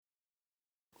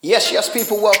Yes, yes,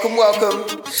 people, welcome, welcome.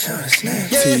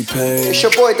 T-Pain. It's your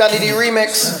boy Danny D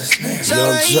Remix.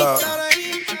 Young Jock.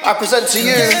 I present to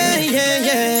you Hey.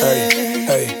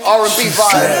 R&B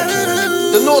vibe.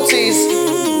 The Naughties,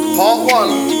 part 1.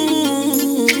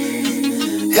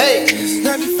 Hey,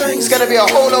 it's gonna be a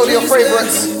whole load of your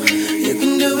favorites. You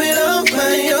can do it all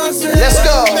by yourself. Let's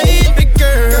go. Baby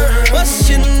girl, what's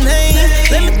your name?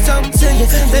 Let me talk to you,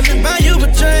 let me buy you a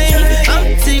drink.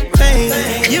 I'm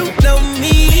T-Pain, you know me.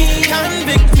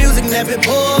 Convict music, never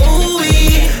boy.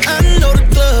 I know the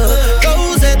club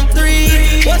goes at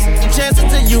 3. What's the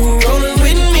chances of you rolling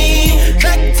with me?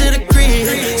 Back to the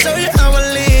crib, show you how I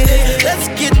live. Let's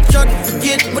get drunk,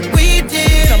 forget what we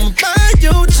did. I'ma buy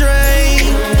you a drink.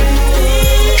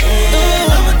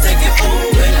 I'ma take it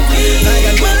home with me. I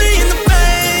got money in the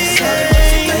bank.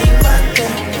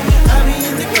 I be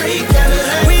in the great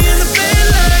Cadillac. We in the bed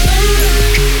like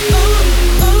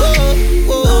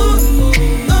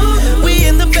we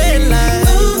in the bed like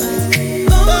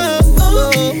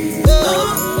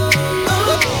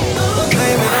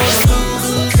blame it on the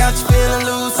blues, got you feeling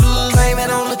loose. Blame it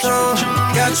on the throne,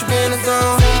 got you in the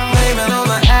zone. Blame it on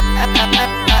the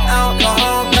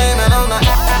alcohol. Blame it on the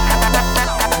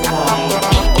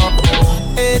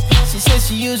She says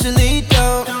she usually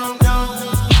don't,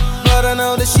 but I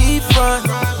know that she front.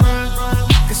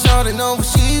 Cause shorty know what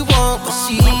she want, but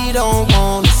she don't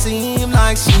wanna seem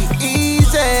like she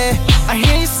easy. I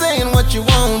hear you saying what you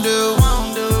won't do,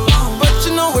 but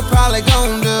you know we probably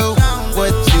gon' do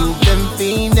what you've been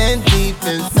feeling deep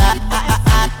inside.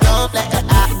 Don't let it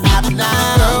out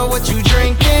now. Girl, what you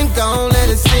drinking? Gon' let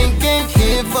it sink in.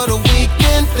 Here for the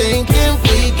weekend, thinking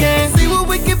we can see what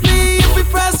we can be if we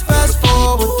press fast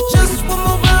forward. Just one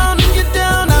more round and you're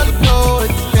down out the door.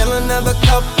 Fill another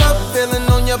cup up, feeling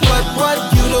on your butt. What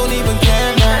you don't even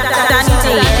care now.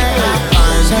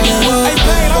 Hey,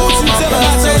 Pain, I want you to tell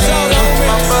about your show, though.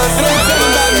 And I'm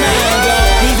telling about mine,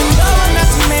 though. Even though I'm not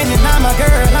too many, I'm a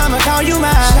girl, I'ma call you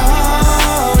mine.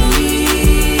 Shorty,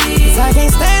 'cause I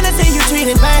can't stand to see you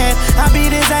treated bad. I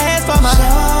beat his ass for my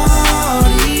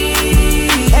shorty.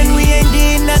 And we ain't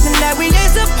did nothing that we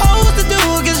ain't supposed to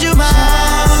do, 'cause you mine.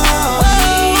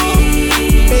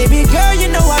 Baby girl, you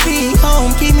know I be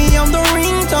home, keep me on the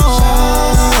ringtone.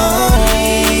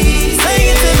 Sing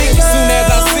it to me, girl. Soon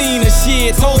as I seen her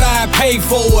shit, told her I'd pay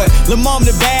for it. Lil' mom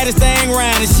the baddest thing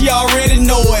round and she already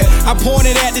know it. I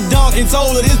pointed at the dunk and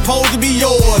told her this supposed to be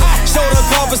yours. Showed her a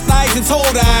couple stikes and told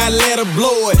her I'd let her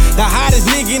blow it. The hottest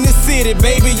nigga in the city,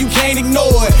 baby, you can't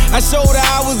ignore it. I showed her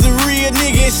I was a real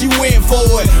nigga and she went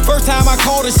for it. First time I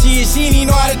caught her shit, she didn't even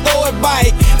know how to throw it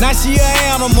bike. Now she an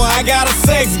animal, I got a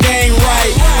sex game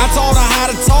right. I taught her how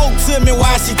to talk to me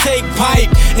while she take pipe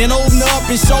and open up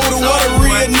and show her what a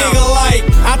real nigga like.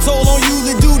 I told her don't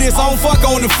usually do this, I don't fuck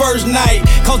on the first night.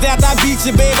 Cause after I beat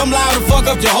you, babe, I'm liable to fuck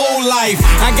up your whole life.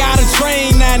 I got a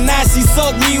train now she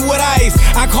suck me with ice.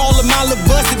 I call her my little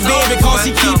busted baby cause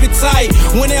she keep it tight.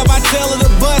 Whenever I tell her to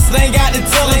bust, they ain't got to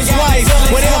tell her twice.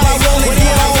 Whenever I wanna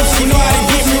get on, she know how to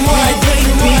get me right.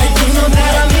 You know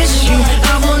that I miss you,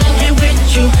 I wanna get with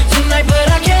you tonight,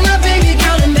 but I cannot, baby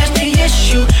girl, and that's the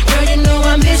issue. Girl, you know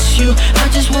I miss you, I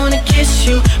just wanna kiss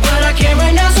you, but I can't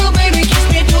right now, so baby, kiss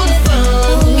me through the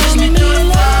phone. Kiss me through the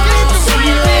phone. See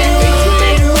you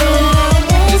later on.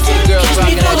 Kiss me through the phone. Kiss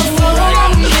me through the phone.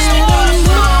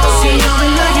 See you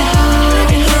when I get home.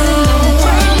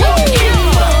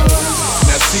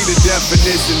 Now see the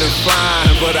definition of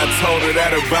fine, but I told her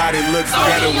that her body looks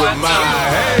better with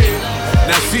mine. Hey.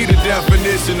 Now see the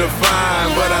definition of fine,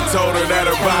 but I told her that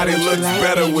her body looks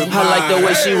better with mine. I like the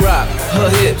way she rock her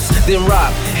hips, then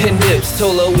rock her nips.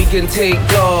 Told her we can take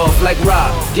off like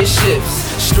rock, get ships.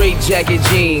 Straight jacket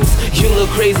jeans, you look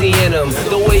crazy in them.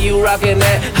 The way you rockin'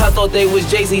 that, I thought they was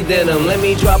Jay-Z denim. Let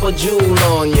me drop a jewel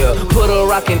on ya, put a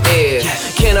rockin' air.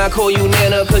 Can I call you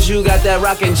Nana, cause you got that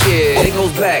rockin' chair. It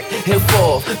goes back and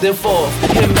forth, then forth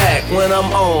and back. When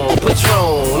I'm on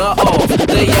Patron or off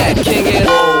the yak, can't get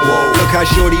on. Look how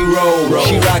shorty roll,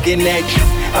 she rockin' that.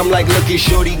 I'm like, look at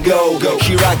shorty go.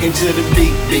 She rockin' to the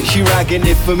beat, she rockin'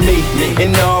 it for me.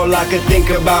 And all I could think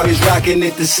about is rockin'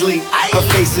 it to sleep. Her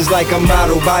face is like a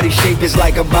model, body shape is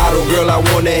like a bottle. Girl, I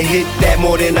wanna hit that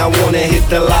more than I wanna hit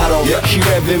the lotto. She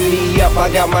revving me up, I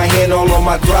got my hand all on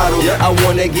my throttle. I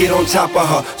wanna get on top of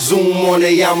her, zoom on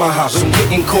the Yamaha.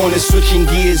 Hitting corners, switching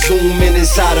gears, zoom in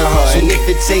inside of her. And if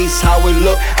it tastes how it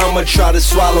look, I'ma try to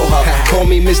swallow her. Call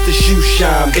me Mr. Shoe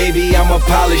Shine, baby, I'm a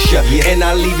polisher. And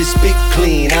I leave it spit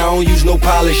clean, I don't use no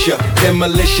polisher.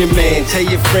 Demolition man, tell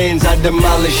your friends I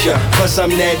demolish her. Plus I'm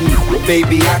that new,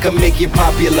 baby, I can make you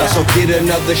popular. So get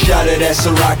another shot of that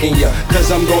Ciroc in ya,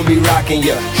 cause I'm gon' be rockin'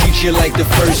 ya. Treat you like the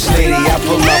first lady, I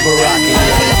put my Barack in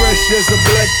ya.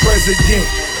 president.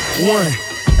 One.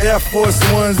 Air Force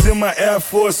Ones in my Air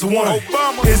Force One.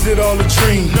 Obama. Is it all a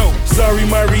dream? No. Sorry,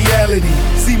 my reality.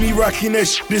 See me rocking that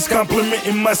shit, this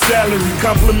complimenting my salary.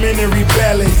 Complimentary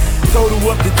ballet. Total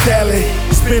up the tally.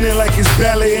 Spinning like it's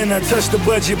ballet and I touched the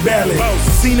budget ballet.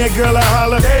 Seen that girl I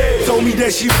holler. Hey. Told me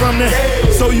that she from there.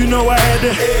 Hey. So you know I had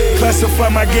to classify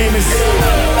my game as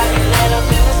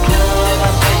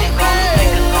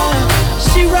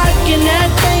She rockin' that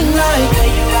thing like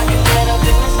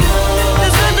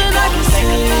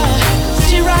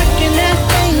She rockin' that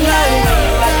thing like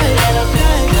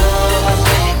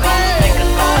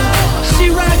She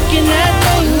rockin' that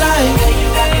thing like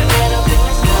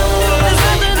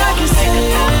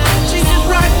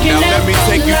Now let me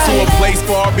take you to a place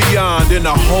far beyond, in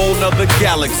a whole nother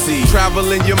galaxy.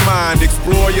 Travel in your mind,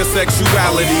 explore your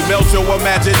sexuality, melt your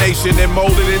imagination and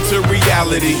mold it into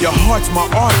reality. Your heart's my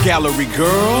art gallery,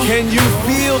 girl. Can you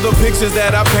feel the pictures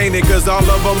that I painted? Cause all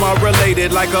of them are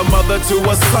related, like a mother to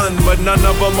a son, but none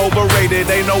of them overrated.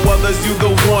 Ain't no others, you the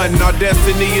one. Our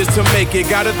destiny is to make it.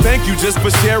 Gotta thank you just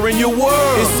for sharing your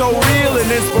world. It's so real and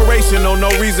inspirational, no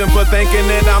reason for thinking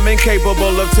that I'm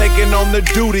incapable of taking on the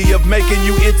duty of making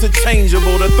you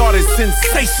interchangeable. The thought is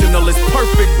sensational, it's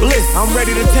perfect bliss. I'm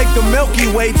ready to take the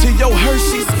Milky Way to your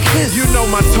Hershey's Kiss. You know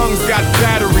my tongue's got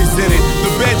batteries in it.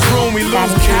 The bedroom, we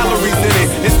lose calories in it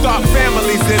and start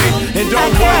families in it. And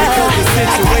don't worry, cause the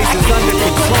situation's under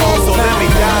control. So let me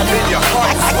dive in your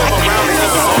heart and swim around in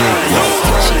your soul.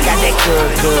 She got that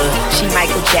good. She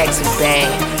Michael Jackson bad.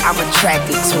 I'm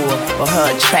attracted to her for her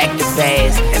attractive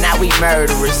ass. And now we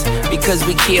murderers because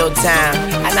we kill time.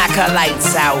 I knock her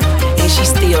lights out and she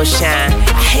still shine.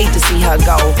 I hate to see her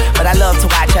go, but I love to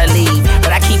watch her leave.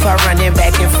 But I keep her running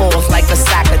back and forth like a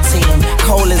soccer team.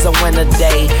 Cold as a winter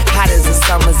day, hot as a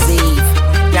summer's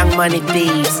eve. Young money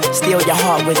thieves, steal your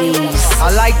heart with ease.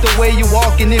 I like the way you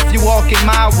walking if you walking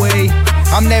my way.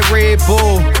 I'm that Red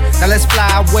Bull, now let's fly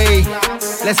away.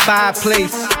 Let's buy a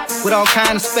place with all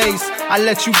kind of space. I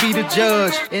let you be the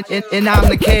judge, and I'm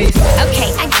the case.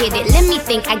 Okay, I get it, let me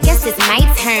think, I guess it's my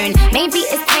turn. Maybe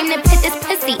it's time to put this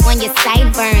pussy on your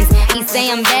sideburns. He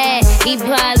say I'm bad, he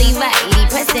probably right. He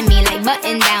pressing me like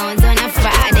button downs on a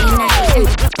Friday night.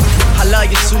 I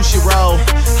love your sushi roll,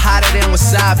 hotter than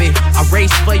wasabi. I race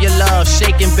for your love,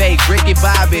 shake and bake, Ricky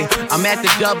Bobby. I'm at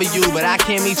the W, but I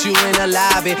can't meet you in the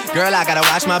lobby. Girl, I gotta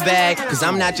watch my bag, cause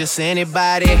I'm not just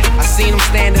anybody. I seen him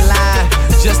stand in line,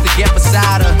 just to get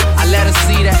beside her. I let her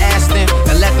see the Aston,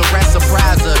 and let the rest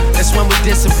surprise her. That's when we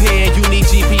disappear, you need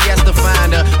GPS to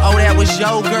find her. Oh, that was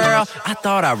your girl? I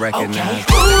thought I recognized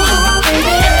her. Ooh,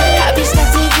 baby, I be stuck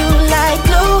to you like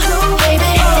glue,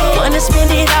 baby. Wanna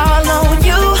spend it all on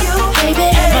you, baby.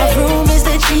 My room is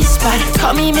the G-spot.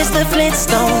 Call me Mr.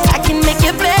 Flintstone. I can make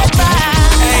your bed right.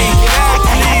 Hey,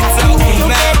 I need something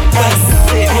now. Let's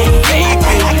sit, baby,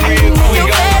 real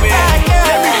quick on me.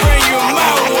 Let me bring you in my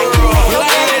world.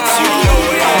 Let you know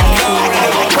where I come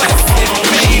and what's it,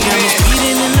 baby.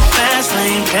 Speeding in the fast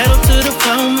lane, pedal to the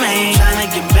floor, man. Tryna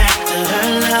get back to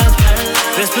her love.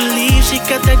 Best believe she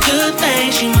got that good thing.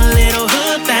 She my little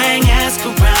hood thing. Ask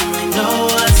around, they know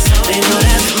us. They know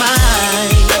that's mine.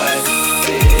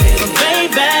 But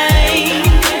baby,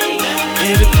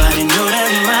 everybody know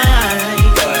that's mine.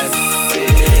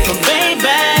 But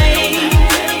baby,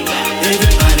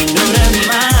 everybody know that's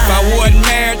mine. If I wasn't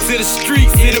married to the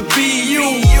streets, it'll be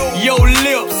you. Your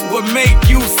lips would make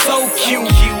you so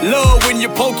cute. Love when you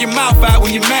poke your mouth out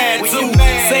when you're mad too.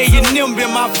 Say your nimble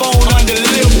in my phone under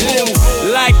lip boo.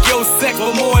 Like your sex,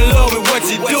 but more in love with what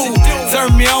you do.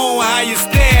 Turn me on how you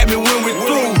stab me when we're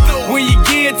through. When you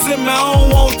get to me, I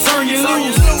don't want to turn you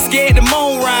loose. Scared to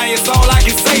moan, Ryan, so all I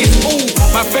can say is ooh.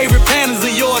 My favorite panties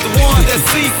are yours, the ones that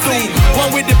see through.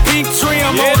 One with the pink trim,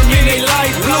 on them in they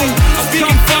light blue.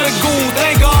 Speaking for the goon,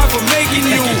 thank God for making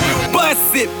you.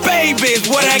 Bust it, baby, is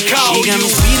what I call you. She got me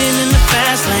speeding in the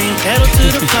fast lane, pedal to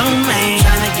the floor, man.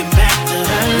 Tryna get back to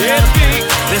her love.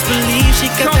 Best believe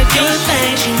she got that good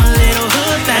thing. She my little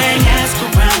hood thing. Ask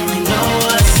around, they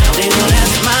know us. They know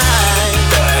that's mine.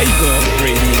 How you gonna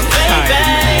upgrade me?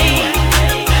 Baby,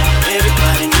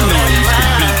 everybody know that's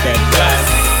mine.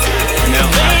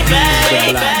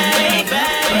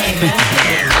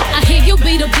 I hear you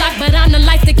be the block, but I'm the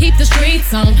life to keep the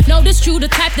streets on. Know this true, the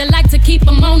type that like to keep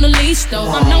them on the leash though.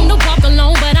 I'm known to walk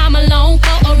alone, but I'm alone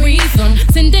for a reason.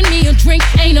 Sending me a drink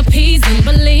ain't appeasing,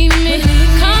 believe me.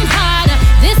 Come harder,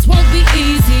 this won't be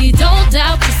easy. Don't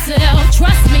doubt yourself,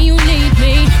 trust me, you need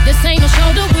me. This ain't a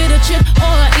shoulder with a chip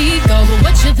or an ego. But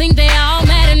what you think they all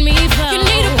mad at me for? You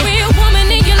need a real woman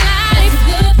in your life,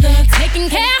 taking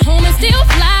care home and still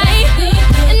fly.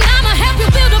 And I'ma help you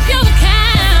build up your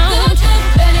account.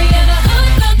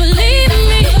 Believe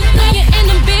me,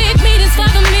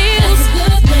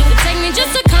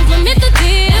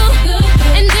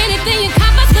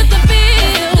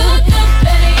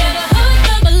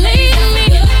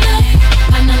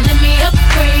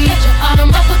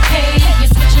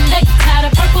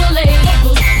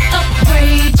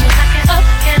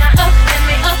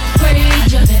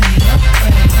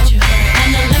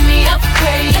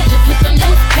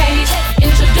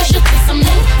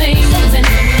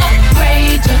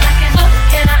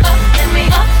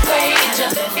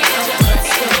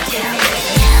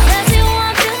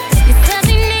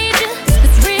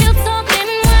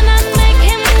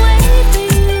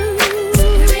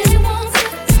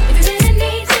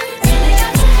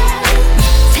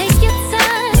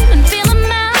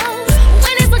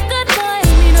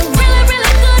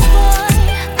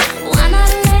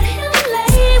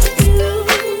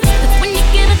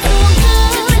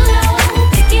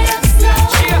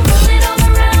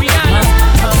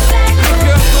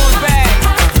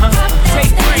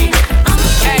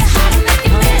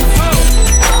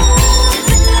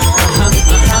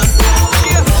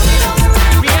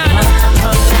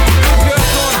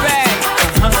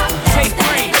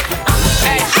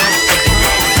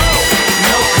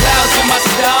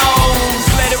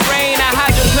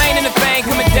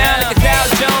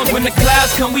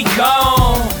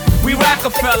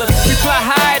 umbrellas. We fly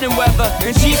higher than weather,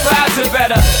 and cheap vibes are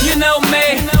better. You know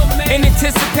me, in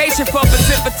anticipation for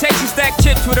precipitation, stack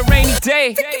chips with a rainy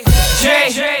day.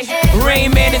 Jay,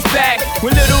 Rain Man is back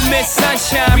with Little Miss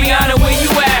Sunshine. Rihanna, where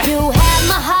you at? You have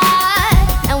my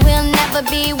heart, and we'll never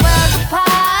be worlds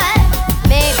apart.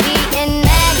 Maybe in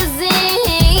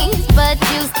magazines, but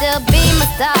you still be my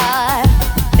star.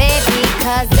 Baby,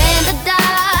 'cause in the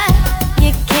dark,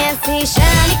 you can't see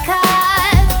shiny cars.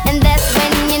 And that's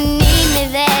when you need me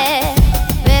there.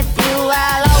 With you,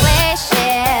 I'll always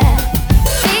share.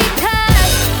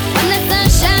 Because when the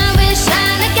sunshine, we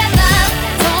shine together.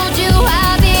 Told you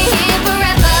I'll be here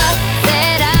forever.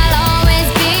 Said I'll always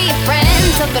be your friend.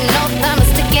 Took an oath, I'ma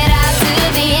stick it out to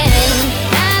the end.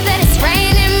 Now that it's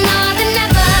raining more than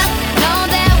ever, know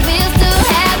that we'll still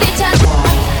have each other.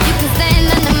 You can stand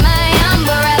under my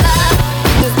umbrella.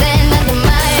 You can stand under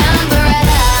my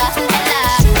umbrella. Ella,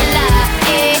 ella,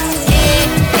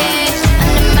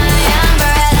 under my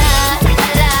umbrella.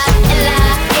 Ella, ella, under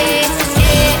my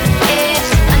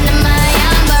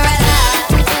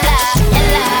umbrella. Ella,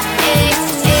 ella,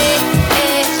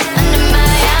 under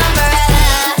my umbrella.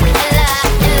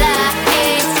 Ella,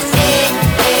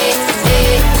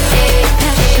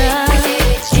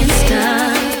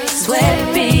 instant, sweat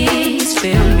beats,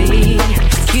 feel me,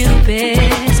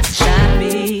 Cupid's shot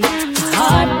me, my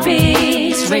heart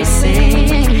beats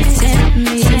racing, tempt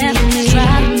me,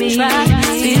 try me,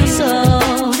 feel so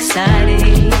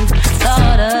exciting,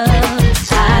 thought of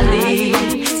highly,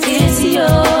 it's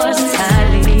yours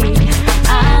entirely,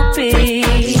 I'll be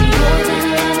more than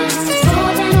a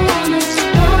woman,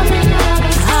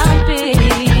 I'll be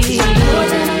more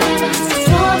than a woman,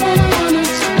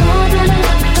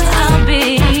 I'll be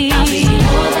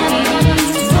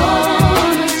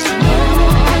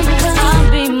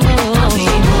more than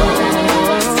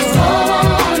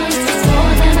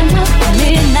a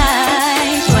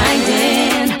midnight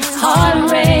grinding, heart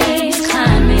race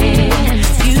climbing.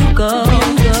 You go,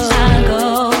 I go,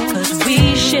 'cause we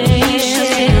share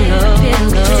pillow.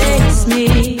 Kiss me,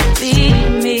 beat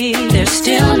me. There's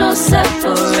still no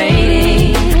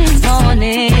separating.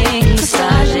 Morning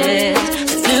massages,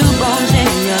 newborns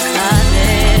in your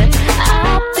closet.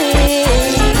 I'll be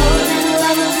more than a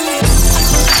lover.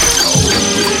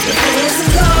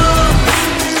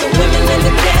 The women in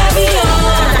the caviar.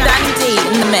 Dr. D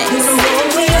in the mix. You know who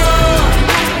we are,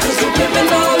 'cause we're pimping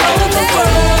all over the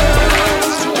world.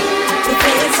 The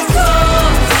fancy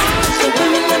cars, the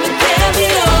women in the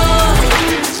caviar.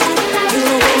 You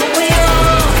know who we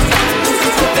are, 'cause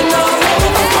we're pimping all over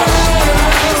the world.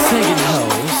 Singing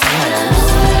hoes,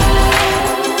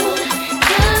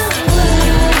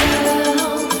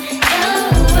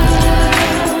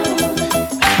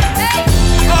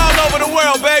 All over the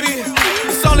world, baby.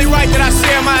 It's only right that I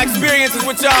share my experiences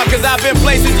with y'all, 'cause I've been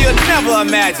places you'll never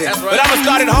imagine. But I'ma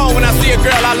start at home. When I see a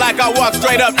girl I like, I walk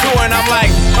straight up to her and I'm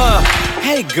like,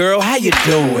 hey girl, how you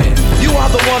doing? You are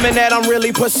the woman that I'm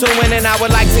really pursuing, and I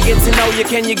would like to get to know you.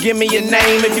 Can you give me your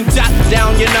name? If you jot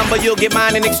down your number, you'll get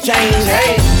mine in exchange.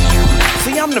 Hey,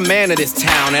 see, I'm the man of this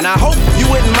town, and I hope you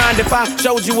wouldn't mind if I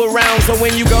showed you around. So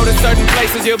when you go to certain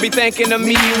places, you'll be thinking of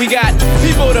me. We got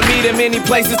people to meet and many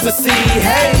places to see.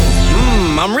 Hey,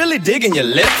 I'm really digging your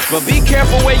lips, but be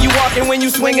careful where you walking when you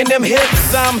swinging them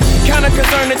hips. I'm kinda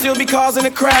concerned that you'll be causing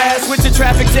a crash with your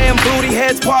traffic jam booty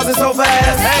heads pausing so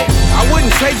fast. Hey, I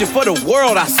wouldn't trade you for the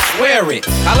world, I swear it.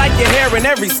 I like your hair in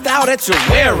every style that you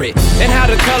wear it, and how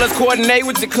the colors coordinate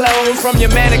with your clothes, from your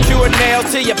manicured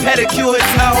nails to your pedicured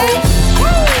toes.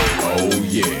 Oh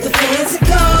yeah. The fancy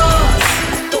cars,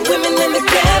 the women in the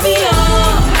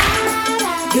caviar.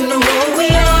 You know who we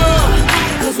are,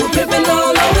 'cause we're pimping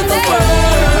all over the world.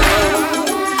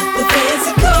 The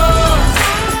fancy cars,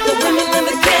 the women in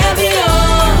the caviar.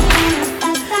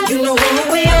 You know who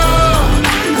we are,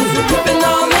 'cause we're pimping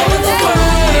all over the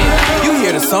world. You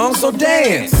hear the song, so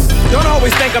dance. Don't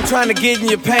always think I'm trying to get in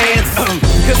your pants.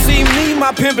 'Cause see me,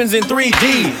 my pimpin's in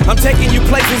 3D. I'm taking you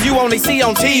places you only see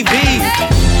on TV.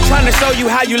 Trying to show you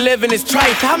how you live in this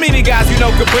trife. How many guys you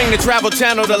know could bring the Travel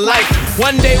Channel to life?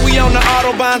 One day we on the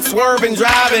Autobahn swerving,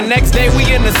 driving. Next day we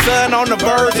in the sun on the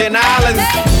Virgin Islands.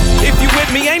 If you with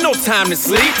me, ain't no time to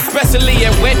sleep, especially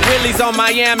at Wet Willie's on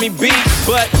Miami Beach.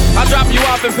 But I'll drop you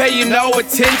off and pay you no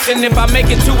attention if I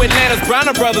make it to Atlanta's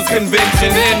Bronner Brothers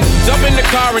convention. Then jump in the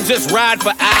car and just ride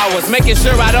for hours, making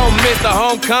sure I don't miss the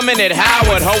homecoming at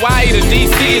Howard. Hawaii to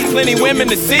DC is plenty women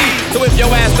to see, so if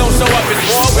your ass don't show up,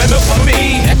 it's more women for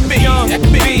me. Young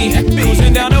B,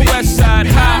 cruising down the west side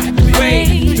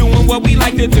highway, doing what we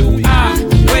like to do.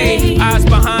 Eyes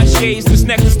behind shades, this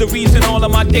necklace the reason all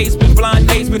of my my dates been blind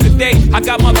dates, but today I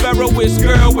got my Veroist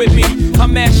girl with me.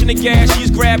 I'm mashing the gas, she's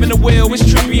grabbing the wheel. It's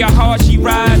trippy how hard she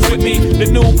rides with me. The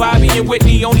new Bobby and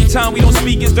Whitney. Only time we don't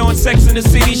speak is during Sex in the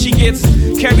City. She gets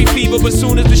carry fever, but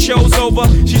soon as the show's over,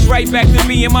 she's right back to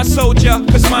me and my soldier.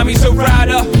 Cause mommy's a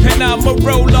rider and I'm a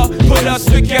roller. Put us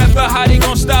together, how they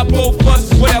gon' stop both of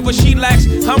us? Whatever she lacks,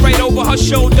 I'm right over her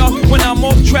shoulder. When I'm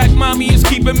off track, mommy is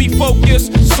keeping me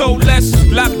focused. So let's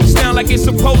lock this down like it's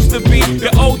supposed to be. The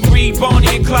 03, Bonnie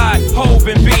and Clyde, Hov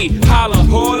and B. Holla,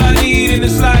 all I need in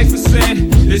this life is sin.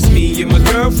 It's me and my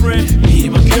girlfriend, me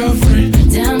and my girlfriend.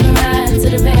 Down the ride to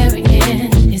the very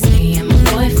end. It's me and my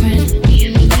boyfriend.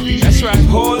 That's right.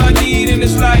 All I need in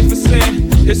this life is sin.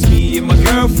 It's me and my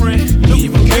girlfriend, me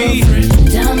and my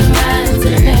girlfriend. Down the ride to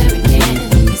the very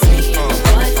end. It's me and my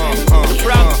boyfriend.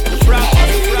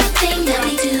 Everything that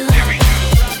we do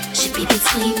should be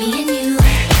between me and you.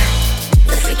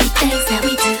 The freaky things that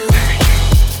we do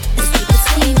is keep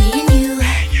between me and you.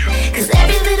 Cause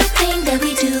every little thing that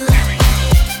we do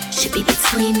should be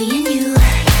between me and you.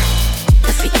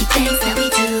 The freaky things that we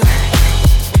do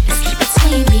is keep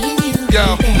between me and you.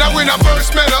 Yo, now when I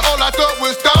first met her, all I thought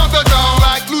was down the dawn.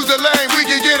 Like lose the lane, we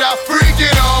can get out,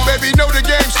 freaking on. Baby, know the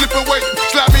game, slip away.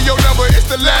 Slap me your number, it's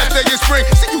the last day of spring.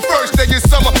 See you first day of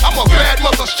summer. I'm a bad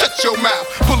mother, shut your mouth.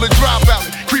 Pull a drop out,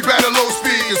 creep at a low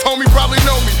speed. Cause homie probably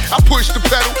know me. I push the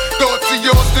pedal, thoughts to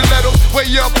your stiletto. Way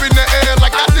up in the air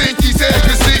like I think he said.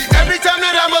 You see, every time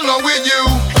that I'm alone with you,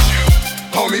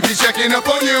 homie be checking up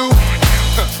on you.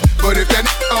 But if that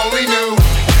only knew,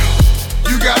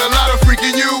 you got a lot of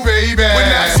freaking you, baby. When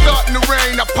that's starting to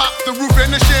rain, I pop the roof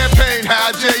and the champagne.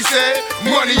 How Jay said,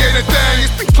 money ain't a thing.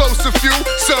 It's been close to few,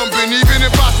 some been even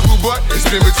impossible, but it's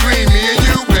been between me and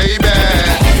you, baby.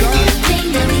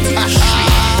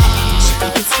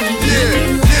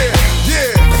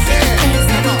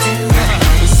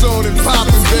 It's on and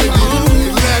poppin',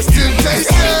 baby. Last Temptation.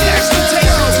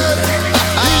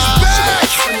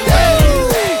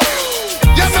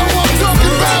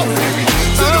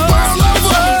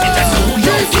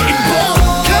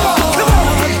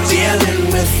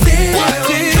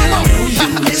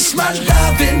 It's my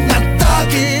loving, my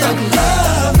thugging, I'm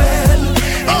loving,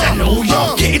 and I know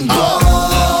you're getting bored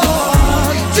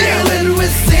dealing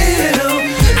with him.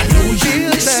 I know you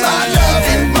miss my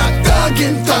loving, my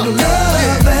thugging, I'm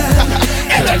loving,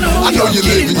 and I know you're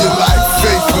living your life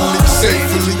faithfully,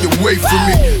 safely away from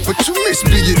me, but you miss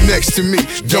being next to me,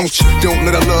 don't you? Don't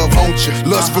let our love haunt you.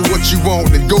 Lust for what you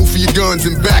want and go for your guns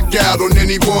and back out on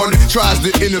anyone that tries to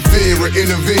interfere or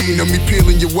intervene. On me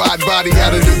peeling your wide body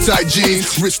out of them tight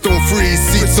jeans. Wrist on freeze,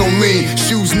 seats on lean,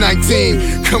 shoes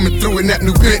 19, coming through in that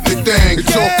new Bentley thing. The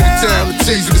talk of the town, the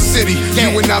tease of the city.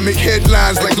 You and I make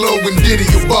headlines like Logan Diddy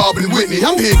or Bob and Whitney.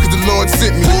 I'm here cause the Lord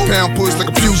sent me. Pound push like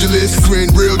a pugilist,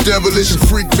 grin real devilish and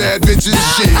freak bad bitches.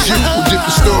 Shit, you a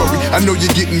different story. I know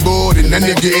you're getting bored and that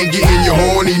nigga ain't getting you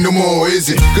horny no more, is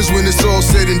it? Cause when it's all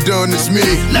said and done, it's me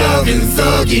loving,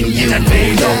 thugging you, and I know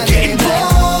you're getting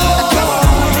bored.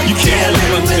 You can't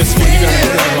live under this one, you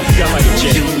gotta like a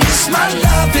J. You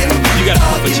gotta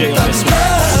pop a J on this one.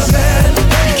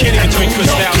 You can't even drink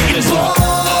Cristal on this one.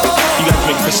 You gotta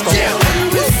drink Cristal.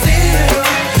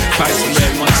 Price of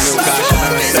red money, oh gosh, and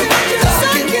I said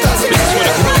this is what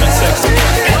a grown and sexy.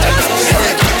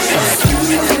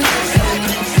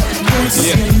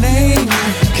 Yeah.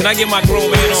 Can I get my grown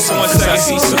man on for 1 second? I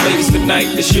see some ladies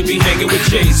tonight that should be hanging with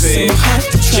Jay-Z.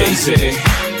 Jay-Z.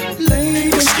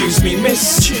 Excuse me,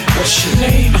 miss, what's your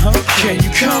name? Can you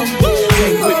come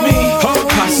hang with me?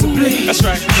 Possibly. That's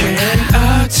right. Can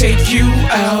I take you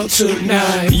out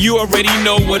tonight? You already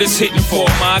know what it's hitting for,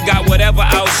 ma. I got whatever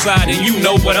outside and you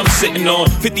know what I'm sitting on.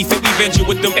 50-50 venture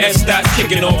with them S-dots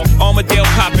kicking off. Armadale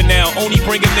popping now, only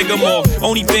bring a nigga more.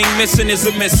 Only thing missing is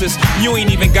a missus. You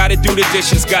ain't even gotta do the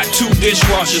dishes. Got 2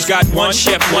 dishwashers, got 1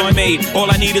 chef, 1 maid. All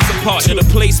I need is a partner to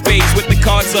play spades with the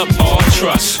cards up, all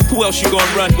trust. Who else you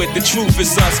gonna run with? The truth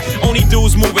is us. Only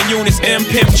dudes moving units,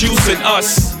 M-Pimp juicing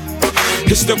us.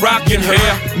 It's the rockin'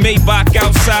 hair. Maybach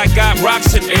outside got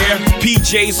rocks in air.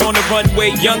 PJs on the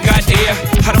runway, young got air.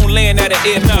 I don't land at an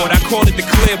airport, I call it the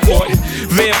clearport.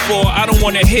 Therefore, I don't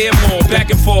wanna hear more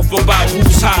back and forth about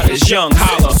who's hottest. Young,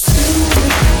 holla.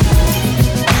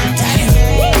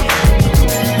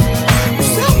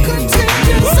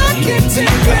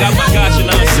 I got my gosh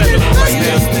and I'm setting right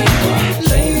now.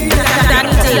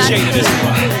 Appreciate this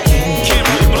one. Can't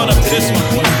really run up to this one.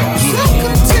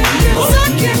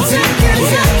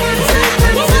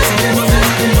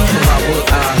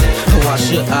 Why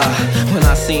should I? When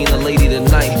I seen a lady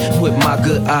tonight with my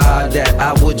good eye, that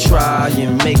I would try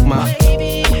and make my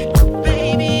baby.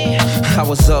 I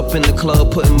was up in the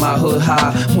club putting my hood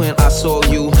high when I saw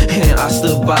you and I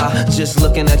stood by. Just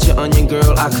looking at your onion,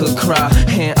 girl, I could cry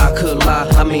and I could lie.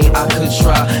 I mean, I could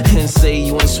try and say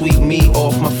you ain't sweep me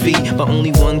off my feet, but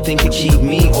only one thing could keep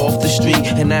me off the street,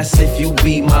 and that's if you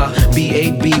be my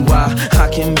B-A-B-Y. I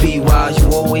can be why you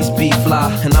always be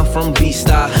fly, and I'm from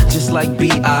B-Star, just like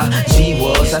B-I-G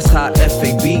was. That's how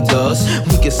F-A-B does.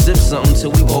 We can sip something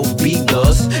till we both B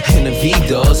does, and the V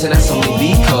does, and that's only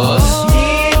because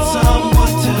need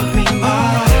someone to be my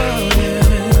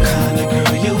kind of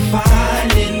girl you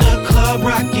find in the club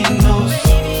rocking those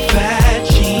fat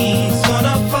jeans.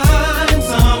 Gonna find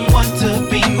someone to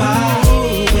be my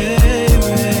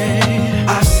baby.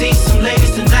 I see some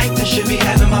ladies tonight that should be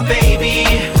having my baby.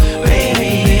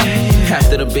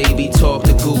 After the baby talk,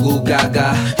 the goo goo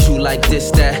gaga. You like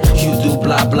this, that, you do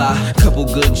blah blah. Couple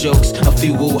good jokes, a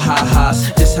few woo ha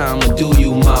ha's. This how I'ma do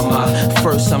you, mama.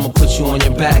 First I'ma put you on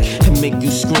your back and make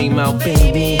you scream out,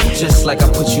 baby, just like I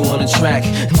put you on a track.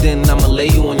 Then I'ma lay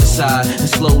you on your side and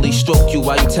slowly stroke you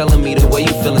while you telling me the way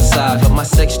you feel inside. But my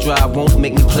sex drive won't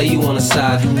make me play you on the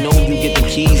side. You know you get the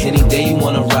keys any day you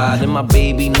wanna ride, and my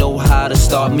baby know how to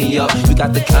start me up. You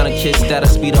got the kind of kiss that'll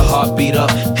speed a heartbeat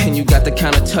up, and you got the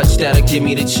kind of touch that'll give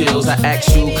me the chills. I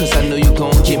asked you cause I know you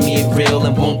gon' give me it real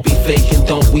and won't be fake. And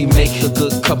don't we make a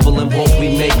good couple, and won't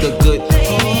we make a good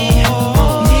need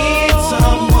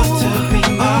someone to be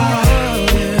my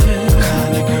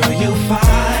kind of girl you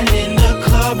find in the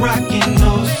club rocking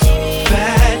those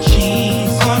fat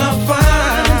jeans. Gonna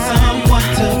find someone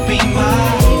to be my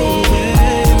baby.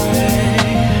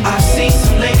 I see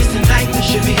some ladies tonight that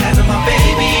should be having my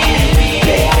baby.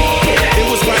 It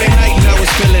was Friday night and I was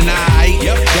feeling aight.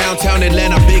 Downtown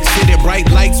Atlanta, big city, bright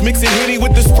lights, mixing Henny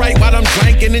with the Sprite while I'm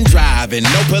drinking and driving.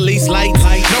 No police lights,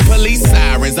 no police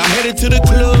sirens. I'm headed to the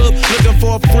club, looking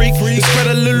for a freak. Spread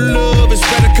a little love and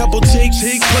spread a couple cheeks.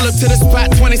 Pull up to the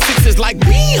spot, 26 is like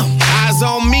bam. Eyes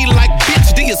on me like,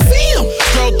 bitch, do you see him?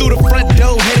 Stroll through the front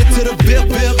door, headed to the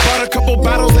VIP. Bought a couple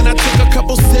bottles and I took a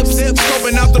couple sips.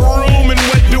 Scoping out the room and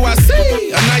what do I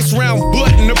see? A nice round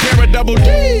butt and a pair of double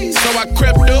D's. So I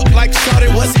crept up like,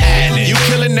 shawty, what's happening? You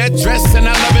killing that dress and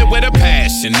I love it with a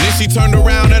passion. Then she turned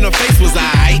around and her face was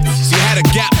aight. She had a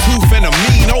gap tooth and a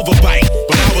mean overbite,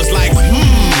 but I was like,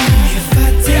 If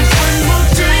I take one more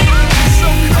drink, so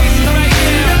crazy right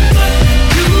now.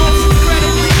 You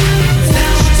incredibly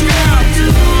down to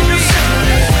me.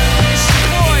 It's your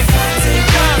boy. If I take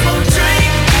one more drink,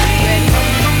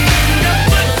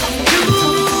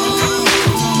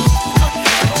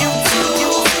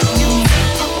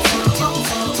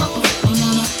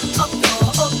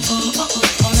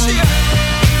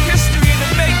 history in the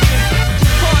making.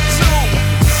 Part 2,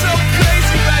 so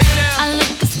crazy right now. I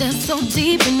look a step so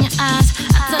deep in your eyes.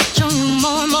 I touch on you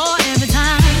more and more every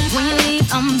time. When you leave,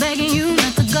 I'm begging you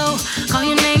not to go. Call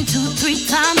your name 2-3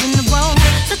 times in a row.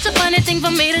 Such a funny thing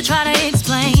for me to try to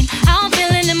explain. How I'm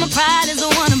feeling and my pride is the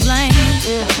one to blame.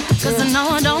 Cause I know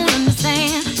I don't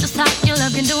understand just how your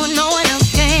love can do it, no one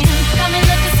else can. Got me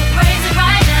looking so crazy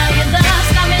right now. Your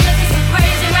love's got me looking so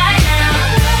crazy right now.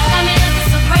 Got me looking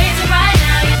so crazy right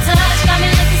now. Your touch got me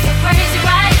looking so crazy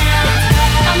right now.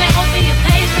 Got me hoping you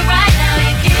page me right now.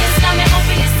 Your kiss got me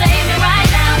hoping you save me right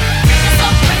now. You're so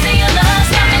crazy, your love's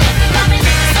got me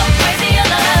looking so crazy, your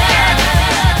love.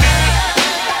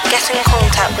 Get in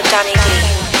contact with Danny D.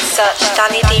 Search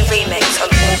Danny D Remix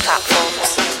on all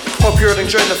platforms. Hope you're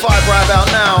enjoying the vibe right about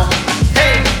now.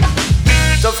 Hey!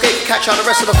 Don't forget to catch out the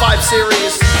rest of the Vibe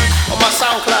series on my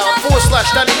SoundCloud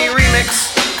 /Danny D Remix.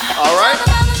 Alright?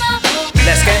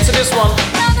 Let's get into this one.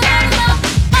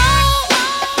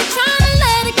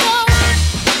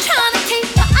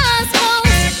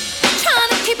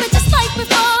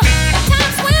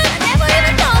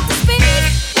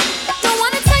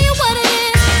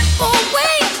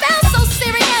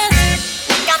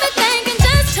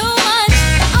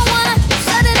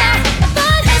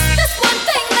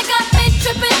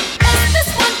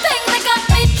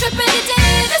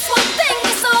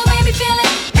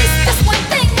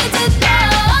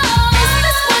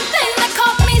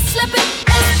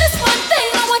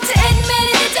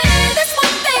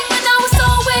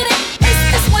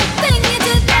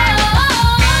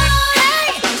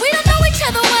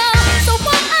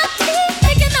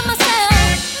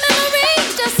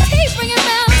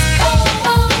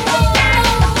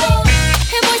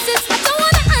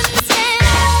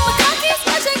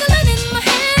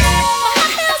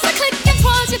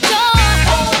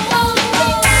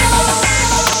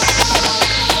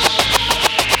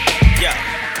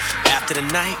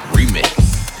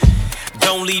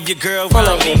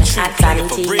 Follow me at Danny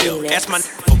D Remix. That's my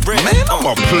Man, I'm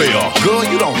a player. Girl,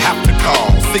 you don't have to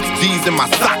call. 6 G's in my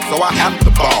socks, so I have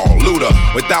to ball. Luda,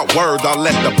 without words, I'll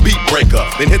let the beat breaker.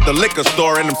 Then hit the liquor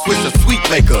store and them switch the sweet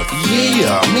maker.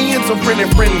 Yeah, me and some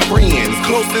friends.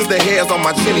 Close as the hairs on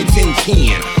my chinny chin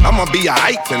chin. I'ma be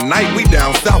alright tonight, we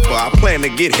down south. I plan to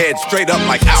get head straight up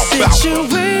like alfalfa.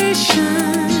 Situations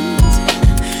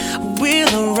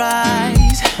will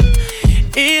arise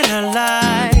in our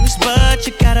lives, but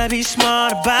you gotta be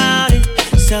smart about it.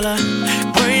 Celebrations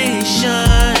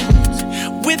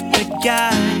with the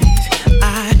guys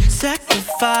I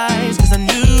sacrificed, cause I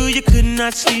knew you could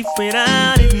not sleep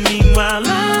without it. Meanwhile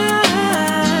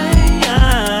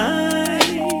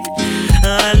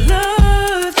I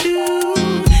loved you,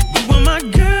 you were my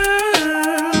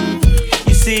girl.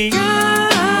 You see, I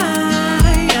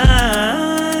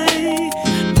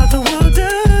thought the world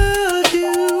of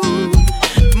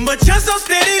you, but you're so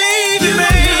steady leaving,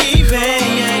 baby.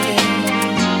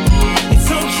 It's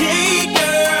okay,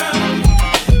 girl,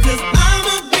 cause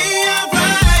I'ma be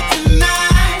alright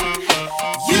tonight.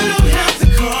 You don't have to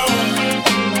call.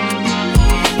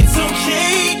 It's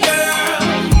okay, girl,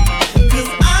 cause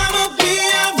I'ma be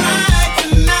alright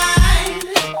tonight.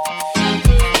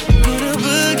 Gonna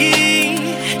boogie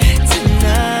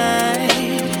tonight,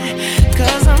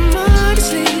 cause I'm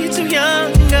honestly too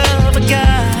young of a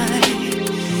guy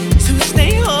to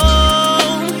stay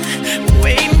home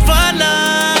waiting for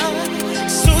love.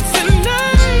 So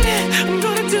tonight I'm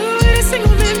gonna do it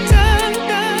single man time.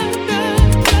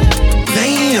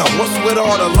 Damn, what's with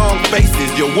all the long faces?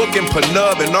 You're wooking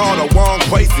Panub in all the wrong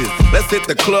places. Let's hit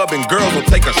the club and girls will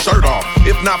take a shirt off.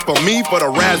 If not for me, for the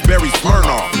raspberry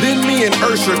Smirnoff. Then me and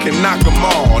Ursher can knock them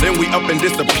all. Then we up and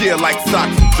disappear like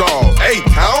socks and drawers. Hey,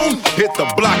 town, hit the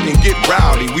block and get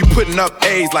rowdy. We putting up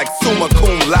A's like summa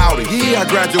cum laude. Yeah, I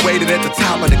graduated at the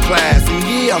top of the class. And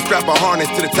yeah, I'll strap a harness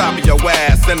to the top of your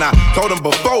ass. And I told them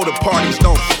before the parties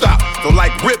don't stop. So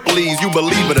like Ripley's, you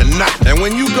believe it or not. And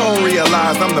when you gon'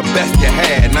 realize I'm the best you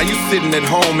had. Now you sitting at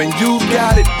home and you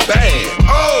got it bad.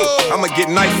 Oh, I'ma get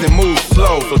nice and move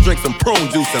slow. So drink some prune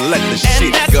juice and let the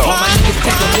shit go. All my niggas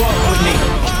take a walk with me.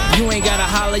 You ain't gotta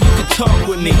holler, you can talk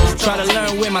with me. Try to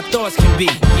learn where my thoughts can be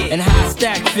and how I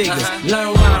stack figures.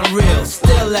 Learn why I'm real,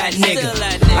 still that nigga.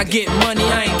 I get money,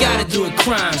 I ain't gotta do a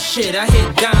crime. Shit, I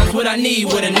hit dimes, what I need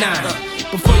with a 9.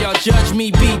 Before y'all judge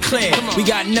me, be clear. We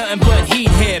got nothing but heat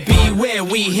here. Beware,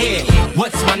 we here.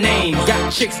 What's my name?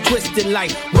 Got chicks twisted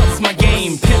like, what's my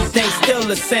game? Pimp ain't still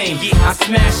the same. I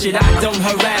smash it, I don't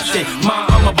harass it.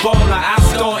 I'm a baller, I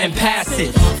score and pass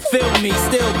it. Feel me,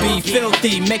 still be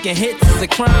filthy. Making hits is a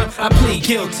crime, I plead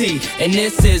guilty. And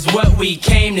this is what we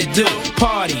came to do.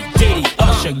 Party, Diddy,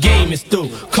 Usher, game is through.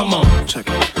 Come on. Check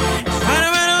it. Right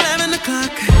around 11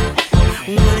 o'clock,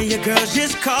 one of your girls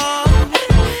just called.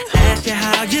 Ask you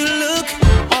how you look,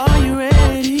 are you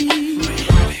ready?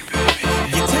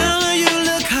 You tell her you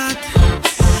look hot,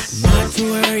 not to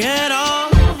worry at all.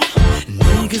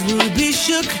 Niggas will be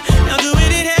shook, now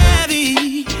doing it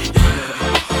heavy.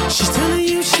 She's telling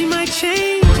you she might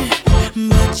change,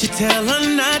 but you tell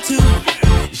her not to.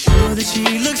 You're sure that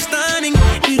she looks stunning,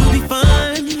 it'll be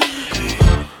fun.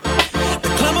 The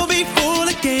club will be full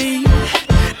of game,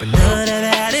 but none of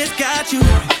that has got you.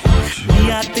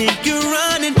 Me, I think you're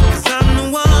running, cause I'm the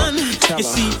one. You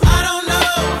see, I don't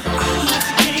know what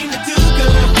you came to do,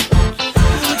 girl.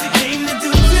 What you came to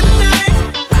do tonight,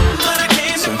 but I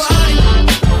came to party.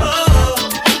 Oh,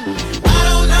 I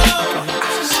don't know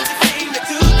what you came to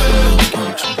do, girl.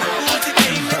 What you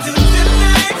came to do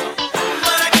tonight,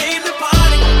 but I came to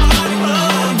party.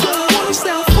 Don't wanna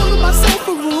sound full of myself a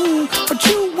room, but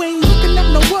you ain't looking at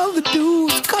no other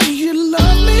dudes, cause you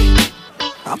love me.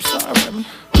 I'm sorry, baby.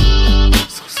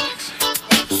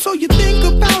 So you think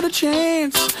about a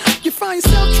chance, you find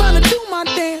yourself trying to do my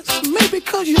dance, maybe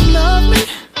cause you love me.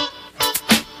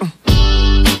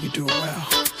 You do it well.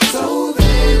 So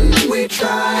then we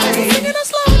tried. Singing it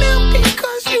slow down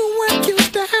because you weren't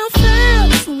used to how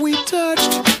fast we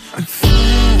touched.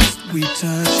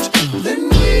 Then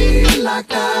we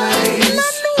locked eyes. And I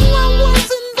knew I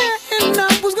wasn't there and I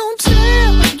was gonna tear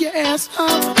your ass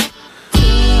up.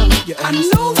 I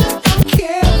know that I'm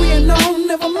carrying on,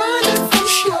 never mind if I'm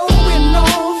showing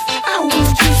off. I was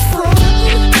just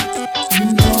frontin'. You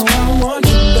know I want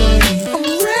you, baby. I'm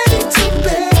ready to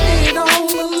bet it on,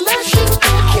 unless you don't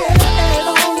care at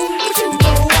all. But you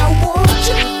know I want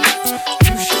you.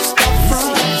 You should stop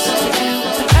frontin'.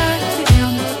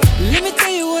 Let me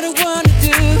tell you what I wanna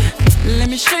do. Let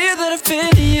me show you that I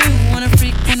feel you. Wanna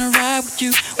freak, wanna ride with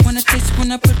you. Wanna taste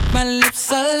when I put my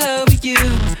lips all over you.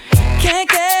 Can't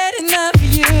get enough of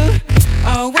you.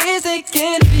 Always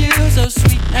thinking of you. So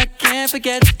sweet, I can't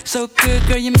forget. So good,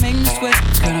 girl, you make me sweat.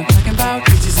 Girl, I'm talking about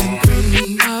peaches and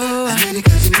cream. Oh, I need it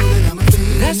 'cause you know that I'm a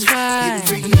fiend. That's right. Getting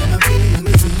freaky and I'm feeling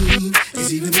limousine.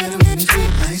 It's even better when it's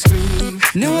with ice cream.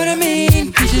 Know what I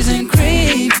mean? Peaches and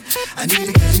cream. I need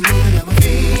it 'cause you know that I'm a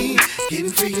fiend.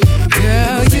 Getting freaky and I'm feeling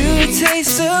girl, you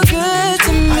taste so good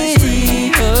to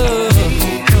me. Oh,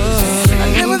 oh. I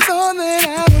never thought that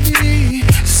I would be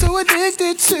so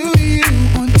addicted to you.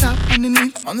 On top,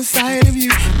 underneath, on the side of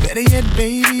you. Better yet,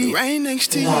 baby, right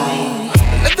next to you.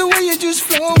 Let the way you're just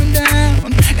flowing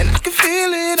down, and I can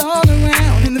feel it all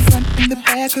around. In the front, in the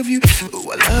back of you.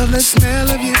 Ooh, I love the smell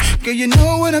of you. Girl, you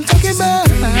know what I'm talking about.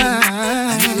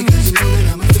 I need it 'cause you know that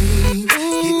I'm a fiend.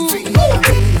 Getting freaky, I'm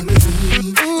feeling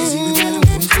limousine. It's even better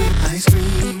when it's with ice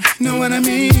cream. Know what I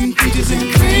mean? Peaches and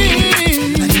cream.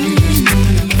 I need it 'cause you know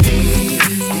that I'm a fiend.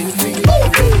 Getting freaky,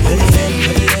 I'm feeling limousine.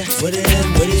 What it is,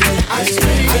 what it is? Ice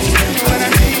cream. What I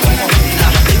mean, what I mean.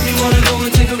 If you wanna go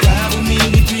and take a ride with me,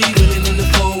 we three willing in the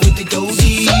four with the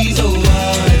goldies. Oh,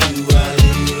 why do I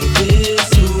live this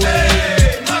way?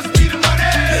 Must be the money.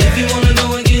 If you wanna go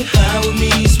and get high with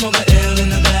me, smoke a L in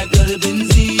the back of the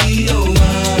Benzie. Oh,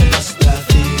 why must I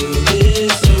feel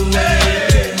this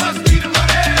way? Must be the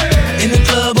money. In the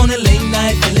club on a late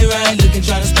night, feeling right, looking,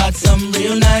 trying to spot something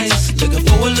real nice. Looking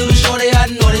for a little shorty I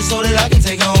know this so that I can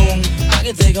take home.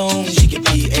 Take home, she could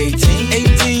be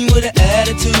 18 with an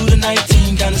attitude of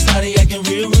 19, kinda snotty, acting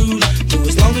real rude. But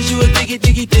as long as you a diggy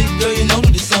thick girl, you know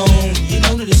that it's on. You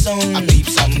know that it's on. I peep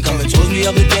something coming towards me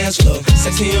up the dance floor,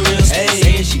 sexy and real. Hey,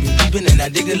 saying she been peeping and I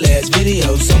dig the last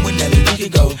video. Someone that a week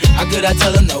ago, how could I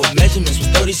tell her no? Measurements was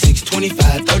 36,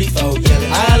 25, 34.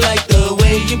 Yelling, I like the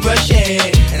way you brush your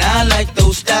hair, and I like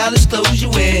those stylish clothes you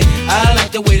wear. I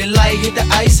like the way the light hit the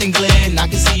ice and glare, and I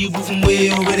can see you moving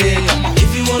way over there.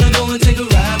 If you wanna go and take a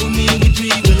ride with me, we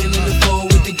three willing in the four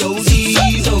with the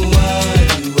goldies. Oh, why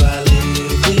do I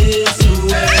live this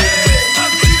way?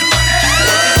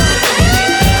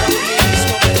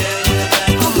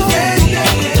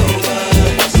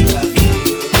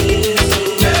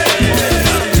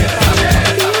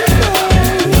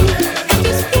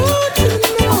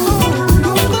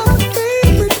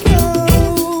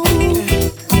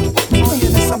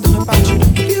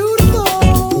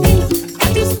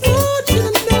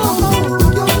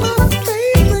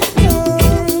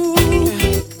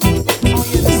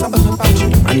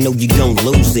 You gon'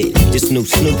 lose it. This new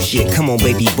Snoop shit. Come on,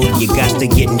 baby boo, you got to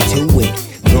get into it.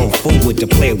 Going forward to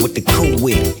play with the cool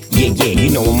wit. Yeah, you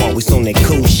know I'm always on that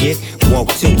cool shit. Walk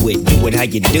to it, do it how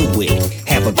you do it.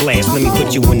 Have a glass, let me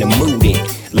put you in the mood.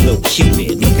 Little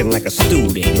cutie, looking like a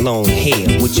student. Long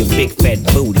hair with your big fat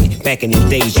booty. Back in the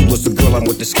days, you was the girl I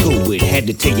went to school with. Had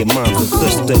to tell your mom and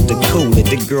sister to cool it.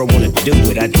 The girl wanna do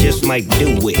it, I just might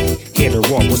do it. Hit her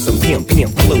off with some pimp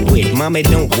fluid. Mommy,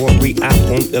 don't worry, I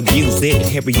won't abuse it.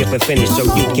 Hurry up and finish so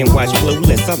you can watch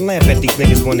Clueless. I laugh at these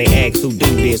niggas when they ask who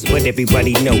do this, but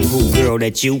everybody know who girl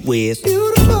that you is.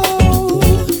 Beautiful.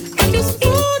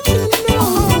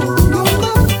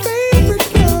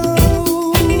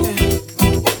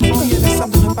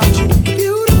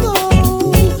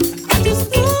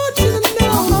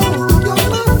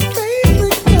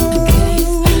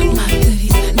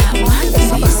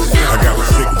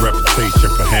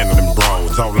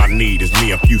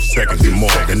 Seconds or more,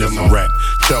 then it's a rap.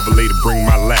 Tell the lady bring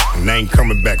my lap, and I ain't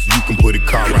coming back, so you can put a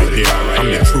car right there.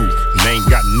 I'm the truth, and I ain't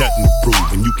got nothing to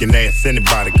prove. And you can ask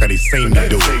anybody, cause they seen me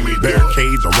do it.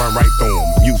 Barricades, I run right through them,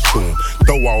 I'm used to them.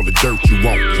 Throw all the dirt you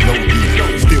want, there's no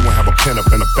use. Still won't have a pen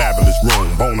up in a fabulous room.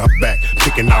 On her back,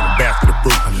 picking out a basket of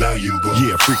fruit. I love you, boy.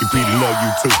 Yeah, freaking Petey love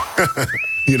you too.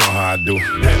 You know how I do.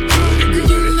 You may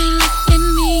look at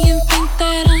me and think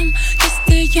that I'm just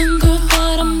a young girl,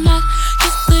 but I'm not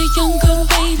just a young girl,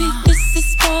 baby. This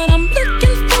is what I'm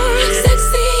looking for.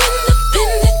 Sexy,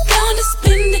 independent, down to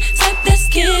spend it, type that's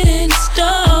getting it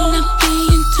started. Not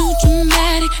being too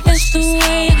dramatic, that's the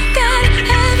way I gotta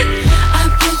have it. I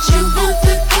bet you want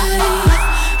the goodies,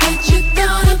 bet you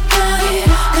thought about it,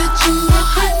 that you were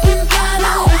hyping about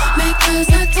it. Because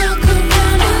I talk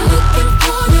around and looking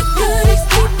for the goodies,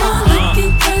 keep on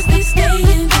looking 'cause they stay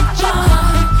in the jar.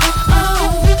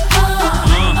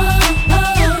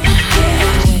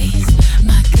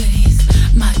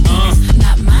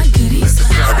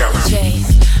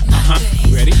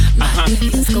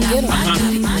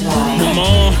 Come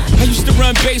on. I used to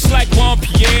run bass like Juan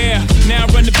Pierre. Now I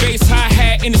run the bass,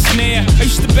 hi-hat, and the snare. I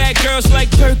used to bag girls like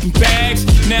Birkin bags.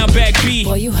 Now back B.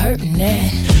 Boy, you hurtin'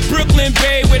 that. Brooklyn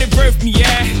Bay, where they birthed me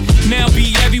at. Now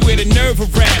be everywhere, the nerve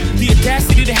of rap. The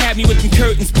audacity to have me with them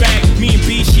curtains back. Me and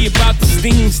B, she about to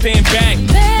sting, stand back.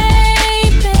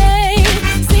 Baby,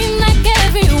 seem like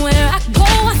everywhere I go,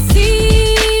 I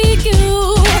see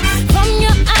you. From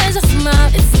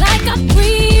I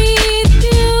breathe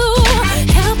you.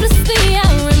 Helplessly I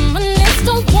reminisce,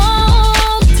 don't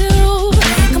want to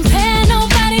compare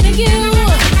nobody to you.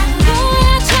 Boy,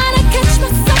 I try to catch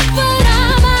myself, but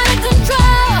I'm out of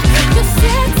control. Your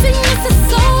sexiness is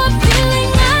so appealing,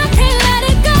 I can't let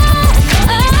it go.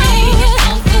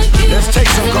 Let's take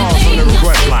some calls on the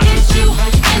request line.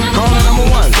 Caller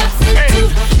number one. Hey,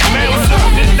 man, what's up?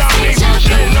 This Dominique from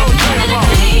Shane No Trade.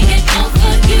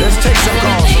 Let's take some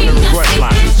calls on the request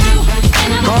line.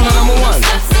 Caller number one.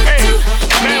 Hey,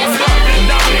 man, what's up? This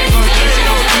Dominique from Shane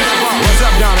No Trade. What's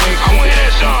up, Dominique? I want to hear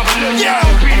that song for Lil Jon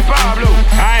P. Pablo.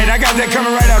 Alright, I got that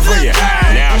coming right up for you.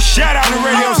 Now, shout out the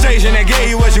radio station that gave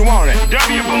you what you wanted.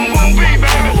 W Boom Boom B,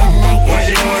 baby. What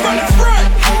you doing from the front?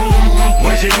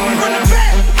 What you doing from the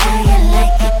back?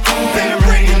 Baby,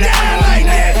 break it down like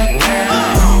that.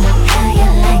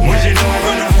 What you doing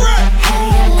from the front?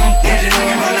 What you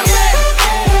doing from the back?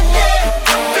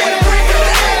 Baby, break it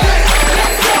down like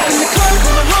that. In the club with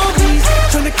my homies,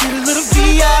 trying to get a little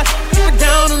VI. We're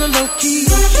down on the low key.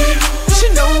 You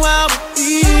should know how it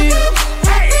feels.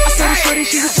 I saw the shorty,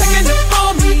 she was checking up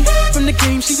on me. From the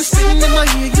game, she was sitting in my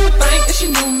ear. You would think that she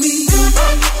knew me.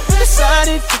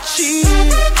 Decided to cheat.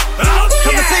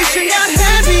 Conversation got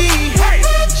heavy.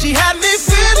 She had me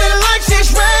feeling like she's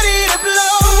ready to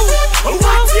blow.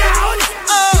 Watch out!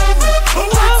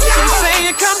 She's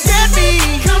saying, come get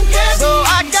me. So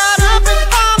I got up and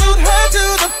followed her to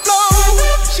the floor.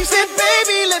 She said,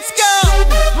 baby, let's go.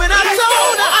 When I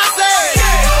told her, I said,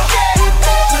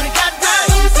 Shorty got down,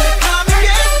 said, come and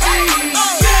get me.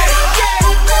 I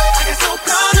got so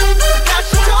caught up, now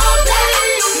she told me.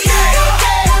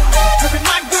 Her and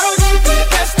my girl, she be the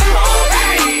best of all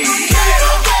me.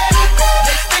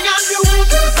 Next thing I knew,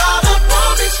 she was all up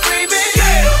on me screaming.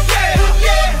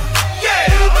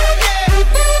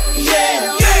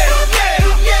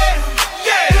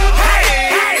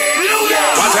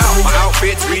 Watch out, my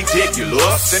outfit's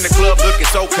ridiculous. In the club looking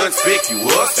so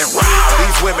conspicuous. And wow,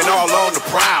 these women all on the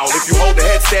prowl. If you hold the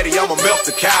head steady, I'ma melt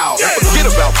the cow. Forget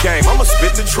about game, I'ma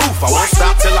spit the truth. I won't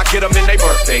stop till I get them in their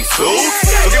birthday suits.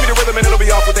 So give me the rhythm and it'll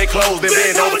be off with their clothes. Then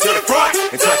bend over to the front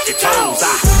and touch your toes.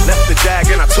 I left the jag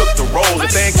and I took the rolls.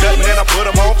 If they ain't cutting, then I put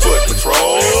them on foot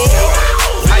patrol.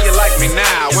 How you like me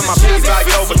now when my piggy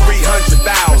value over 300,000?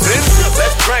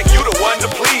 Let's drink, you the one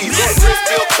to please. Little Chris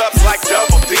fill cups like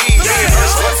double D. Me and her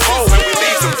once more when we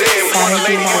leave them dead. We want a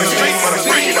lady on the street, want to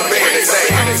bring in the bed. They say.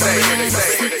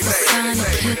 Supersonic,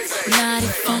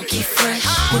 hypnotic, funky, fresh.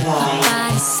 With my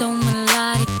body so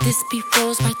melodic, this beat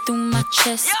rolls right through my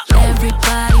chest.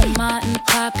 Everybody, Martin,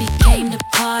 Poppy came to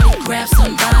party. Grab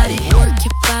somebody, work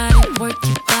your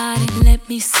body. Let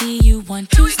me see you 1,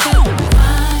 2, step. Rock it,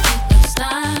 don't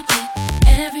stop it.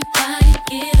 Everybody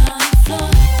get on the floor.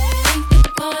 Bring the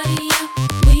party up,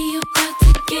 we about to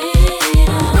get it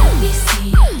on. Let me see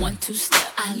you 1, 2,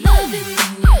 step. I love it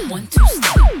when you 1, 2,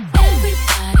 step.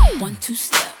 Everybody 1, 2,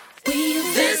 step.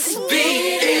 This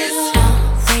beat is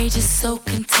outrageous, so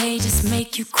contagious,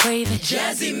 make you crave it.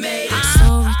 Jazzy made it.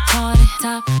 So retarded,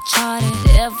 top charted.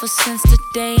 Ever since the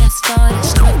day I started,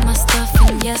 strike my stuff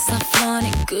and yes I flaunt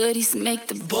it. Goodies make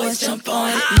the boys jump on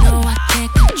it. No, I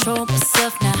can't control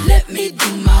myself now. Let me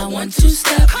do my 1, 2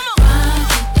 step. Rock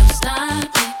it, don't stop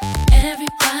it.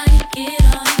 Everybody get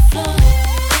on the floor.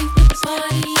 Bring the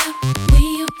party up, we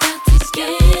about to get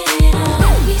it on.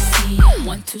 Let me see you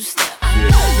 1, 2 step.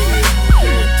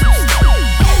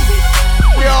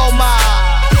 We all mine.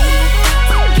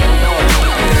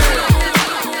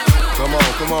 Come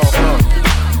on.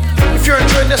 If you're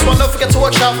enjoying this one, don't forget to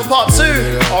watch out for part 2.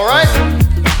 Alright?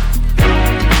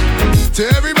 To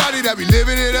everybody that be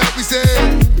living it up, we say.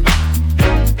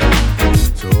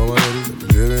 To all my ladies that be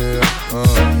living it up.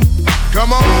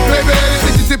 Come on, baby,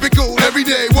 this is typical,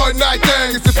 everyday, one night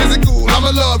thing. It's a physical, I'ma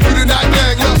love you tonight,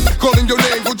 gang. Calling your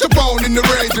name, put your phone in the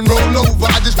range and roll over.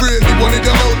 I just really wanted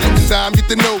to hold you. Time get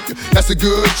to know you, that's a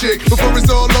good chick. Before it's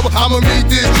all over, I'ma meet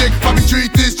this chick. Probably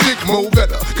treat this chick more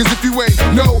better. Cause if you ain't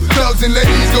no thugs and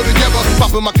ladies go together.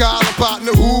 Poppin' my collar,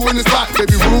 partner, who in the spot?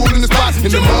 Baby, rule in the spot,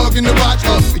 in the mug, in the watch.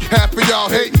 Ugly, half of y'all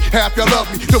hate me, half y'all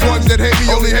love me. The ones that hate me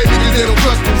only hate me cause they don't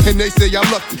trust me. And they say I'm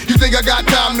lucky. You think I got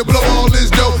time to blow all this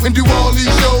dough and do all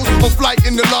these shows? On flight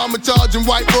in the llama charging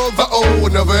white robes. Uh-oh,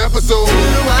 another episode.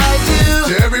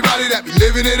 To everybody that be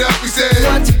living it up, we say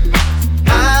what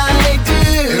I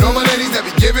do. And all my ladies that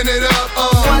be giving it up,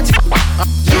 what you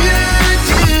do.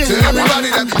 To everybody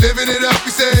that be living it up,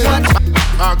 we say what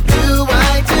do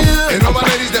I do. And all my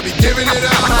ladies that be giving it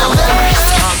up,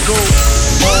 I go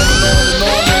on and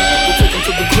on. We'll take them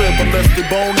to the crib unless they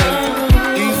boning.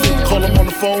 Easy, call them on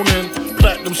the phone in.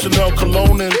 Platinum Chanel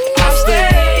cologne in. I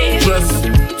stay dressed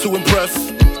to impress.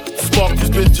 spark these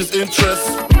bitches' interest.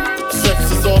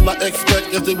 Sex is all I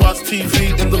expect if they watch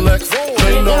TV in the Lex.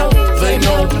 They know.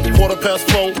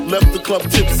 4:15, left the club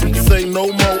tipsy. Say no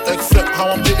more, except how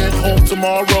I'm getting home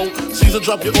tomorrow. Caesar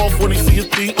drop you off when he see his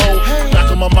P.O.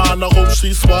 Back in my mind, I hope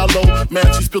she swallow. Man,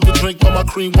 she spilled the drink on my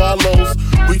cream wallows.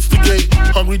 Reach the gate,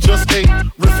 hungry just ate.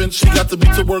 Riffin', she got to be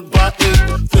to work by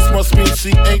 8. This must mean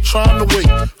she ain't trying to wait.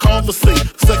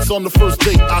 Conversate, sex on the first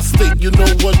date. I state, you know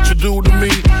what you do to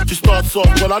me. She starts off,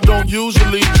 but I don't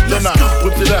usually. Then I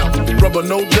whipped it out, rubber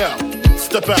no doubt.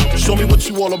 Step out, show me what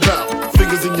you all about.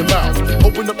 Fingers in your mouth,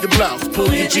 open up your blouse,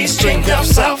 pull your G-string down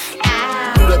south.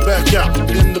 Do that back out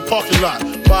in the parking lot.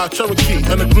 Buy a Cherokee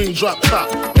and a green drop top.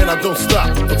 And I don't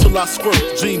stop until I squirt.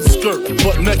 Jeans, skirt,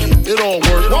 butt naked, it all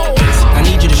works. I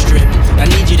need you to strip, I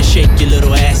need you to shake your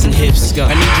little ass and hips.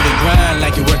 I need you to grind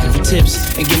like you're working for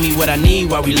tips. And give me what I need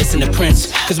while we listen to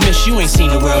Prince. Cause miss, you ain't seen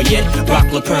the world yet.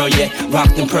 Rock La Pearl yet,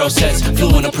 rock them pearl sets.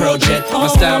 Flew in a pearl jet. My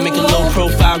style make a low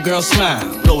profile girl smile.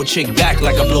 Blow a chick back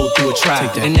like I blow through a trial.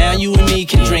 And now you and me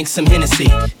can drink some Hennessy.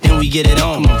 Then we get it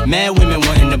on. Mad women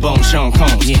wanting the bone Sean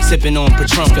Combs. Sipping on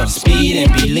Patron. Speed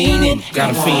and be leaning.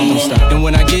 Got a fiend. And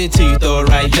when I get it to you, throw it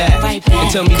right back.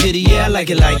 And tell me, did he? Yeah, I like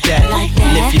it like that.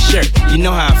 Lift your shirt. You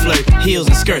know how I flirt. Heels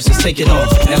and skirts, let's take it off.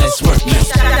 Now let's work.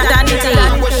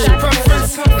 What's your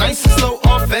preference? Nice and slow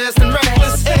or fast and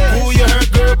reckless? Ooh, you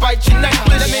heard, girl, bite your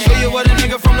necklace. Let me show you what a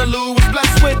nigga from the Lou was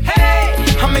blessed with. Hey,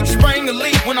 I make you spring the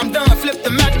leak. When I'm done, flip the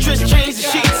mattress, change the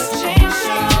sheets.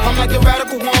 I'm like the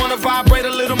radical one, I vibrate a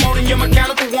little more than your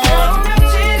mechanical one.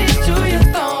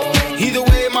 Either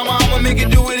way, my mama make it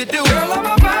do what it do. Girl, I'm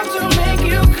about to make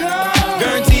you come.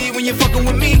 Guaranteed when you're fucking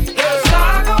with me.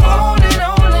 I go on and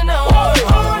on and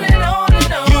on and on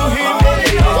and on. You hear me?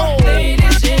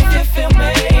 Ladies, if you feel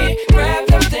me, grab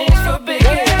them things for big A.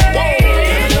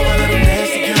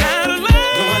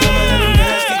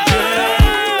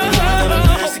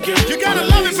 You gotta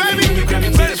love it, baby. You grab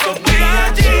your titties for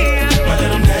B.I.G. My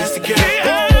little nasty girl.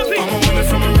 I'm a woman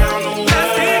from around the world. I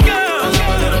love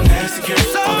my little nasty girl.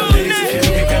 All the ladies, if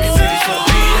you grab your titties for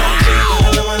B.I.G. I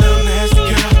love my little nasty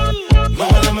girl. I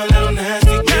love my little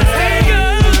nasty girl.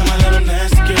 I love my little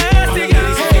nasty girl. All the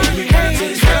ladies, if you grab your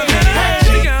titties for B.I.G.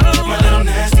 My little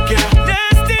nasty girl.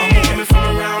 I'm a woman from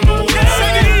around the world. I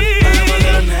love my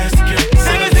little nasty girl. All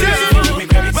the ladies, if you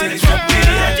grab your titties for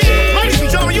B.I.G. Ladies and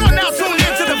gentlemen, you are now tuned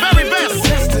in to the very best.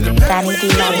 Danny D.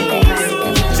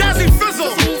 Jazzy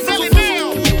Fizzle, Sally Neal,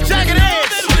 Jagged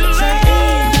Edge,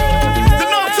 The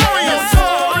Notorious,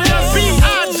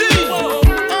 B.I.G.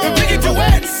 The Biggie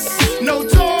Duets,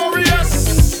 Notorious,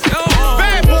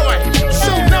 Bad Boy,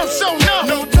 Show No,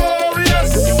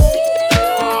 Notorious,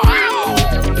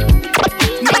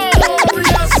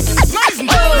 Notorious.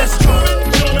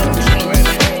 Ladies and gentlemen,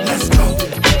 let's go. Let's go.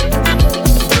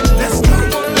 Let's go.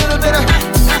 A little bit of,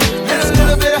 a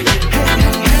little bit of.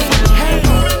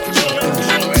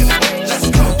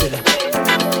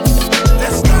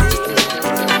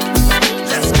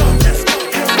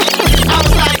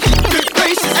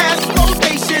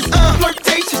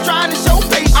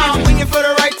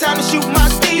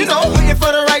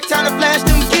 Time to flash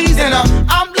them keys and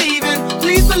I'm leaving,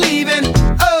 please believe in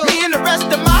me and the rest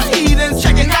of my heathens.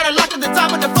 Checking out a lock at the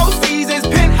top of the Four Seasons.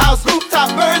 Penthouse, rooftop,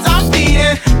 birds I'm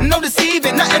feeding. No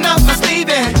deceiving, nothing up my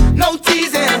sleeving. No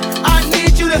teasing, I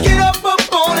need you to get up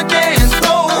on the dance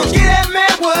floor. Get that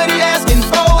man what he asking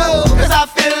for. Cause I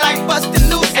feel like busting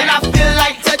loose and I feel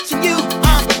like touching you.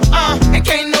 And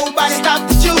can't nobody stop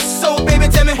the juice. So baby,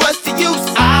 tell me what's the use.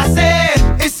 I said,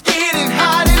 it's getting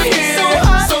hot in here. So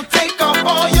hot, so take off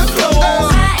all your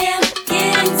clothes. I am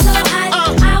getting so hot,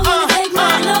 I wanna take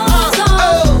my clothes off.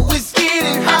 Oh, it's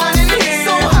getting hot in here.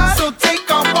 So hot, so take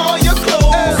off all your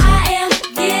clothes. I am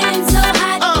getting so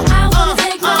hot, I wanna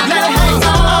take my clothes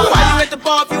off. Why you at the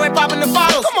bar if you ain't popping the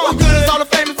bottles? Come on, what good is all the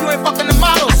fame if you ain't fucking the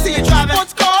models? I see you driving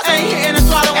sports cars, ain't hitting the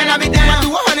throttle, and I be down. I do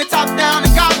 100 top down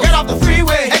and gobble. Get off the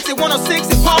freeway, exit 106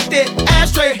 and parked it.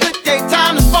 Ashtray, good day,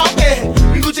 time to spark it.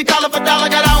 Gucci collar for dollar,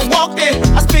 got out and walked it.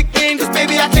 I speak English,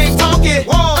 baby, I can't talk it.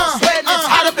 Whoa, sweating, it's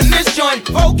hot up in this joint.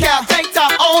 Vocal, tank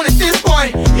top on at this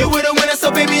point. You with a winner, so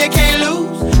baby, you can't lose.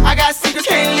 I got secrets,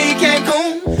 can't leave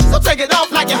Cancun. So take it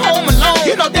off like you're home alone.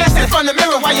 You know dancing in front of the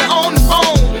mirror while you're on the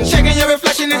phone. Checking your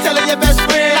reflection and telling your best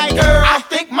friend, like, girl, I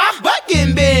think my butt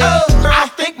getting big. I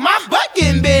think my butt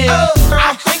getting big.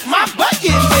 I think my butt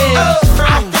getting big.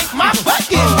 I think my butt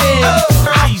getting big.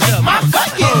 I think my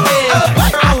butt getting big.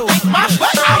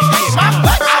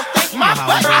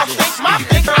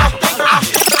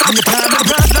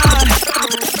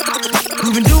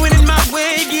 We've been doing it my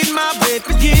way, getting my bread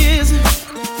for years.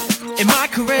 In my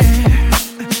career,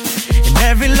 and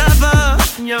every lover,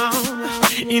 y'all,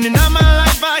 in and out my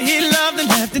life, I he loved and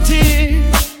left in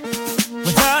tears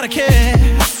without a care.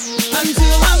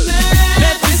 Until I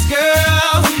met this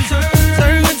girl who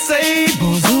turned the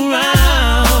tables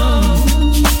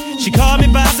around. She caught me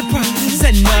by surprise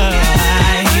at night.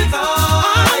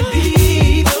 I'd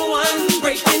be the one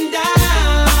breaking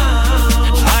down.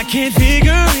 I can't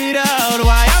figure it out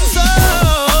why I'm so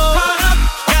caught up.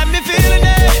 Got me feeling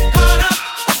it, caught up.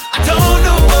 I don't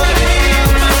know what it is.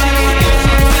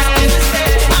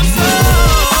 I'm so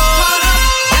caught up.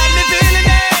 Got me feeling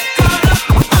it, caught up.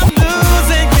 I'm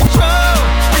losing control.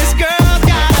 This girl's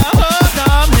got a hold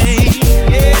on me.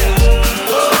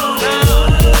 Yeah. Oh,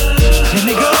 let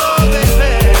me go, baby.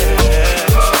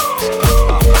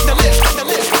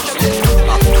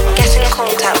 Get in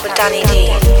contact with Danny D.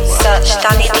 Search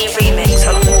Danny D Remix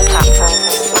on all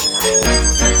platforms.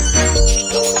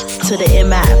 To the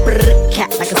MI, brr, cat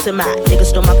like a semi. Nigga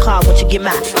stole my car, won't you get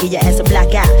mine? Give your ass a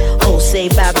black eye. Oh, say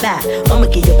bye-bye. I'ma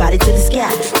give your body to the sky.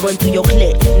 Run through your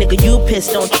clip. Nigga, you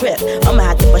pissed, don't trip. I'ma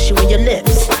have to bust you in your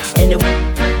lips. And it a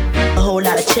whole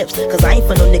lot of chips. Cause I ain't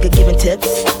for no nigga giving tips.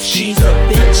 She's a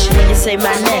bitch. When you say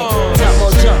my name, jump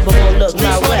more jump, but won't look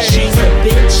my way. She's a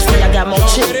bitch. See, I got more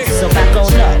chips. So back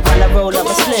on up while I roll up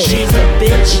my sling. She's a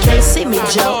bitch. You can't see me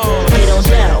jump. Get on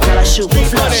down while I shoot the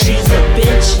flow. She's a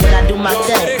bitch. When I do my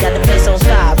thing, got the place on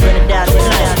fire, burn it down to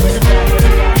ground.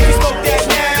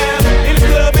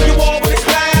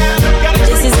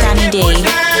 This is Danny D.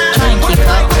 Try and keep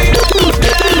up. Get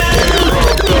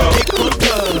crunked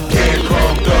up. Get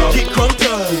crunked up. Get crunked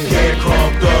up.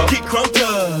 Get crunked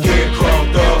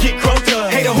up. Get crunked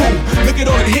up. Hey, the who? Look at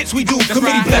all the hits we do.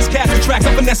 Committee blessed cats with tracks.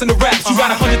 I'm finessing the raps. You got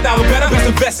 100,000 better. Best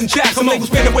invest in chaps. Some labels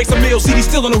spend away some meals. CD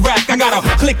still on the rack. I got a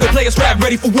click to play a strap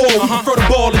ready for war. We prefer the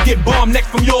ball to get bomb next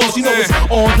from yours. You know it's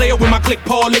on player with my click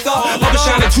Paul liquor. Other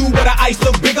shining too, but the ice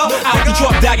look bigger. Out the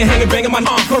drop, dagging, hanging, banging my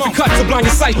perfect cut to blind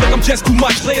your sight. Look, I'm just too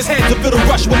much. Players heads to feel the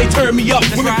rush when they turn me up.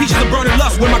 Women peaches are burning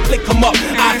lust when my click come up.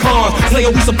 Icons, player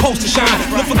we supposed to shine.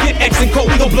 Don't forget X and Code,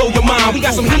 we gon' blow your mind. We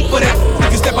got some heat for that.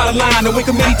 You step out of line, the way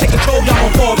committee take control, y'all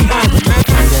gon' fall behind.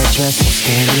 That dress is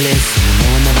scandalous, you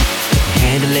know I never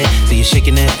handle it. So you're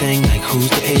shaking that thing like who's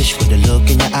the ish? With a look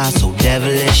in your eyes so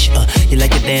devilish. You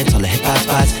like to dance all the hip hop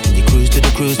spots, and you cruise to the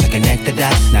cruise like an actor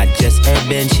dot. Not just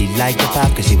urban, she liked the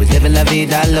pop, cause she was living la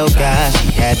vida loca.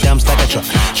 She had dumps like a truck.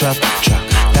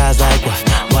 Guys like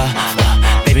what?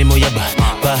 Baby move your butt.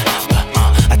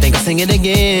 I think I'll sing it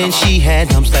again. She had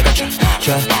dumps like a truck.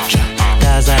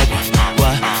 Guys like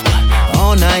what?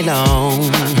 All night long.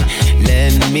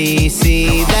 Let me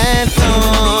see that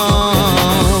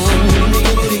thong,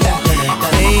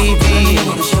 baby.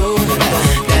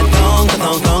 That thong.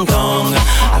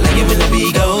 I like it when the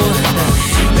beat go.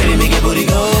 Baby, make your booty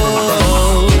go.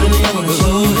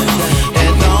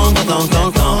 That thong.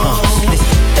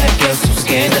 That girl's so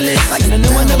scandalous. Like I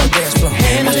know I never dance from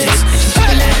handle it. She's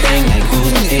doing that thing like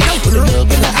who's the ish? With a look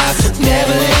in the eyes so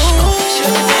devilish.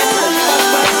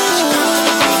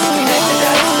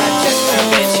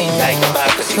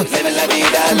 Living la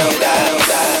vida loca.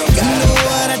 You know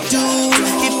what I do.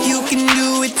 If you can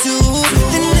do it too,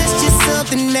 then that's just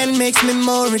something that makes me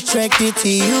more attracted to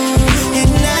you. And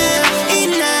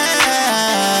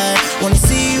I wanna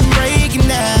see you breaking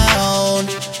down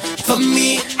for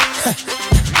me.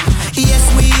 Yes,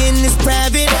 we in this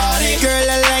private party. Girl,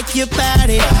 I like your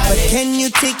body, but can you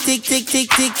tick,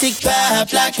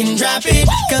 pop, lock and drop it?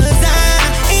 Cause I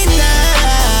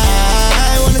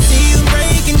wanna see you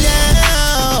breaking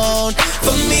down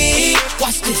for me.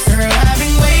 Watch this, girl, I've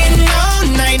been waiting all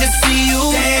night to see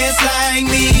you dance like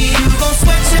me. You gon'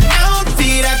 sweat your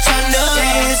outfit out tryna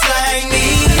dance like me.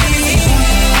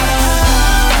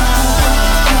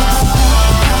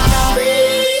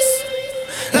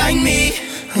 Like me.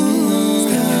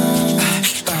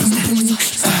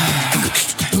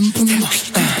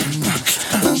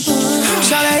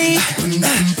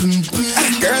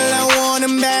 Girl, I wanna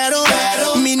battle.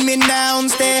 Meet me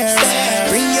downstairs.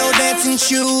 Bring your dancing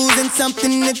shoes and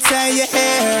something to tie your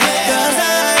hair.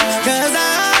 Cause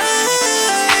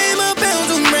I'm about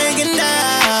to breaking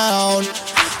down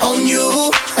on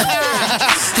you.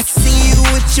 I see you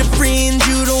with your friends,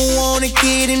 you don't wanna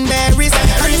get embarrassed.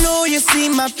 I know you see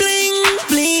my bling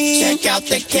bling. Check out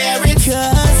the carrots. Cause I'm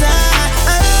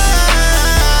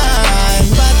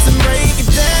about to break it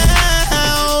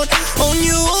down on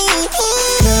you.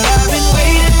 Girl, I've been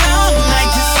waiting all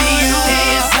night to see you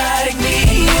dance like me.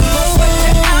 You gon' sweat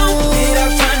your outfit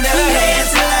out tryna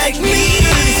dance like me.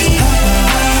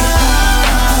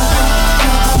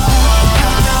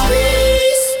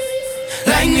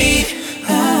 Like me.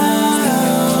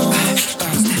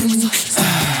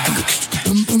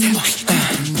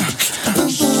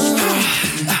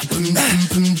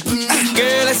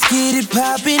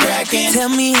 Tell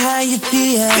me how you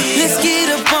feel. Let's get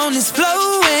up on this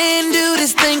floor and do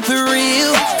this thing for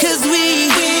real. Cause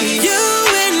you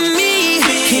and me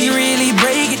can really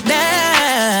break it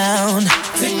down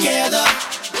together.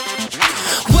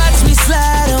 Watch me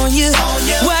slide on you,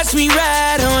 watch me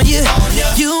ride on you.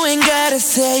 You ain't gotta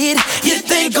say it, you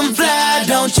think I'm fly,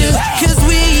 don't you? Cause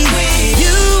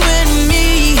you and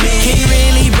me can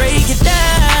really break it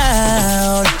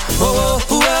down. Whoa, whoa,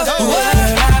 whoa, whoa.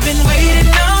 Girl, I've been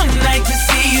waiting all night to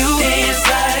see you dance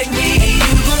like me.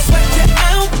 You gon' sweat your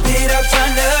outfit out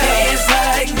trying to dance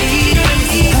like me.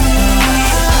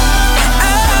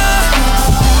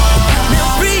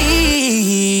 Now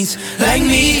breathe like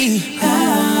me.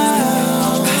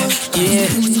 Yeah.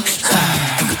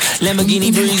 Lamborghini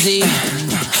breezy,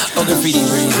 or graffiti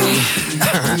breezy.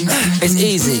 It's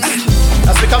easy.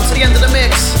 As we come to the end of the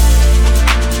mix,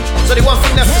 there's only one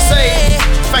thing left to say.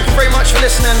 Thank you very much for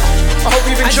listening. I hope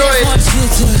you've enjoyed. I just want you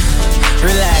to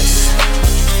relax.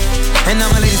 And now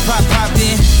my ladies pop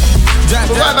in. Drop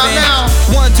but right about now,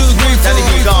 1, 2, 3, 4. Danny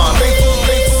D gone.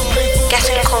 Get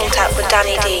in contact with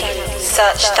Danny D.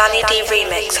 Search Danny D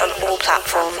Remix on all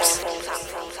platforms.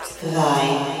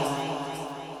 Live.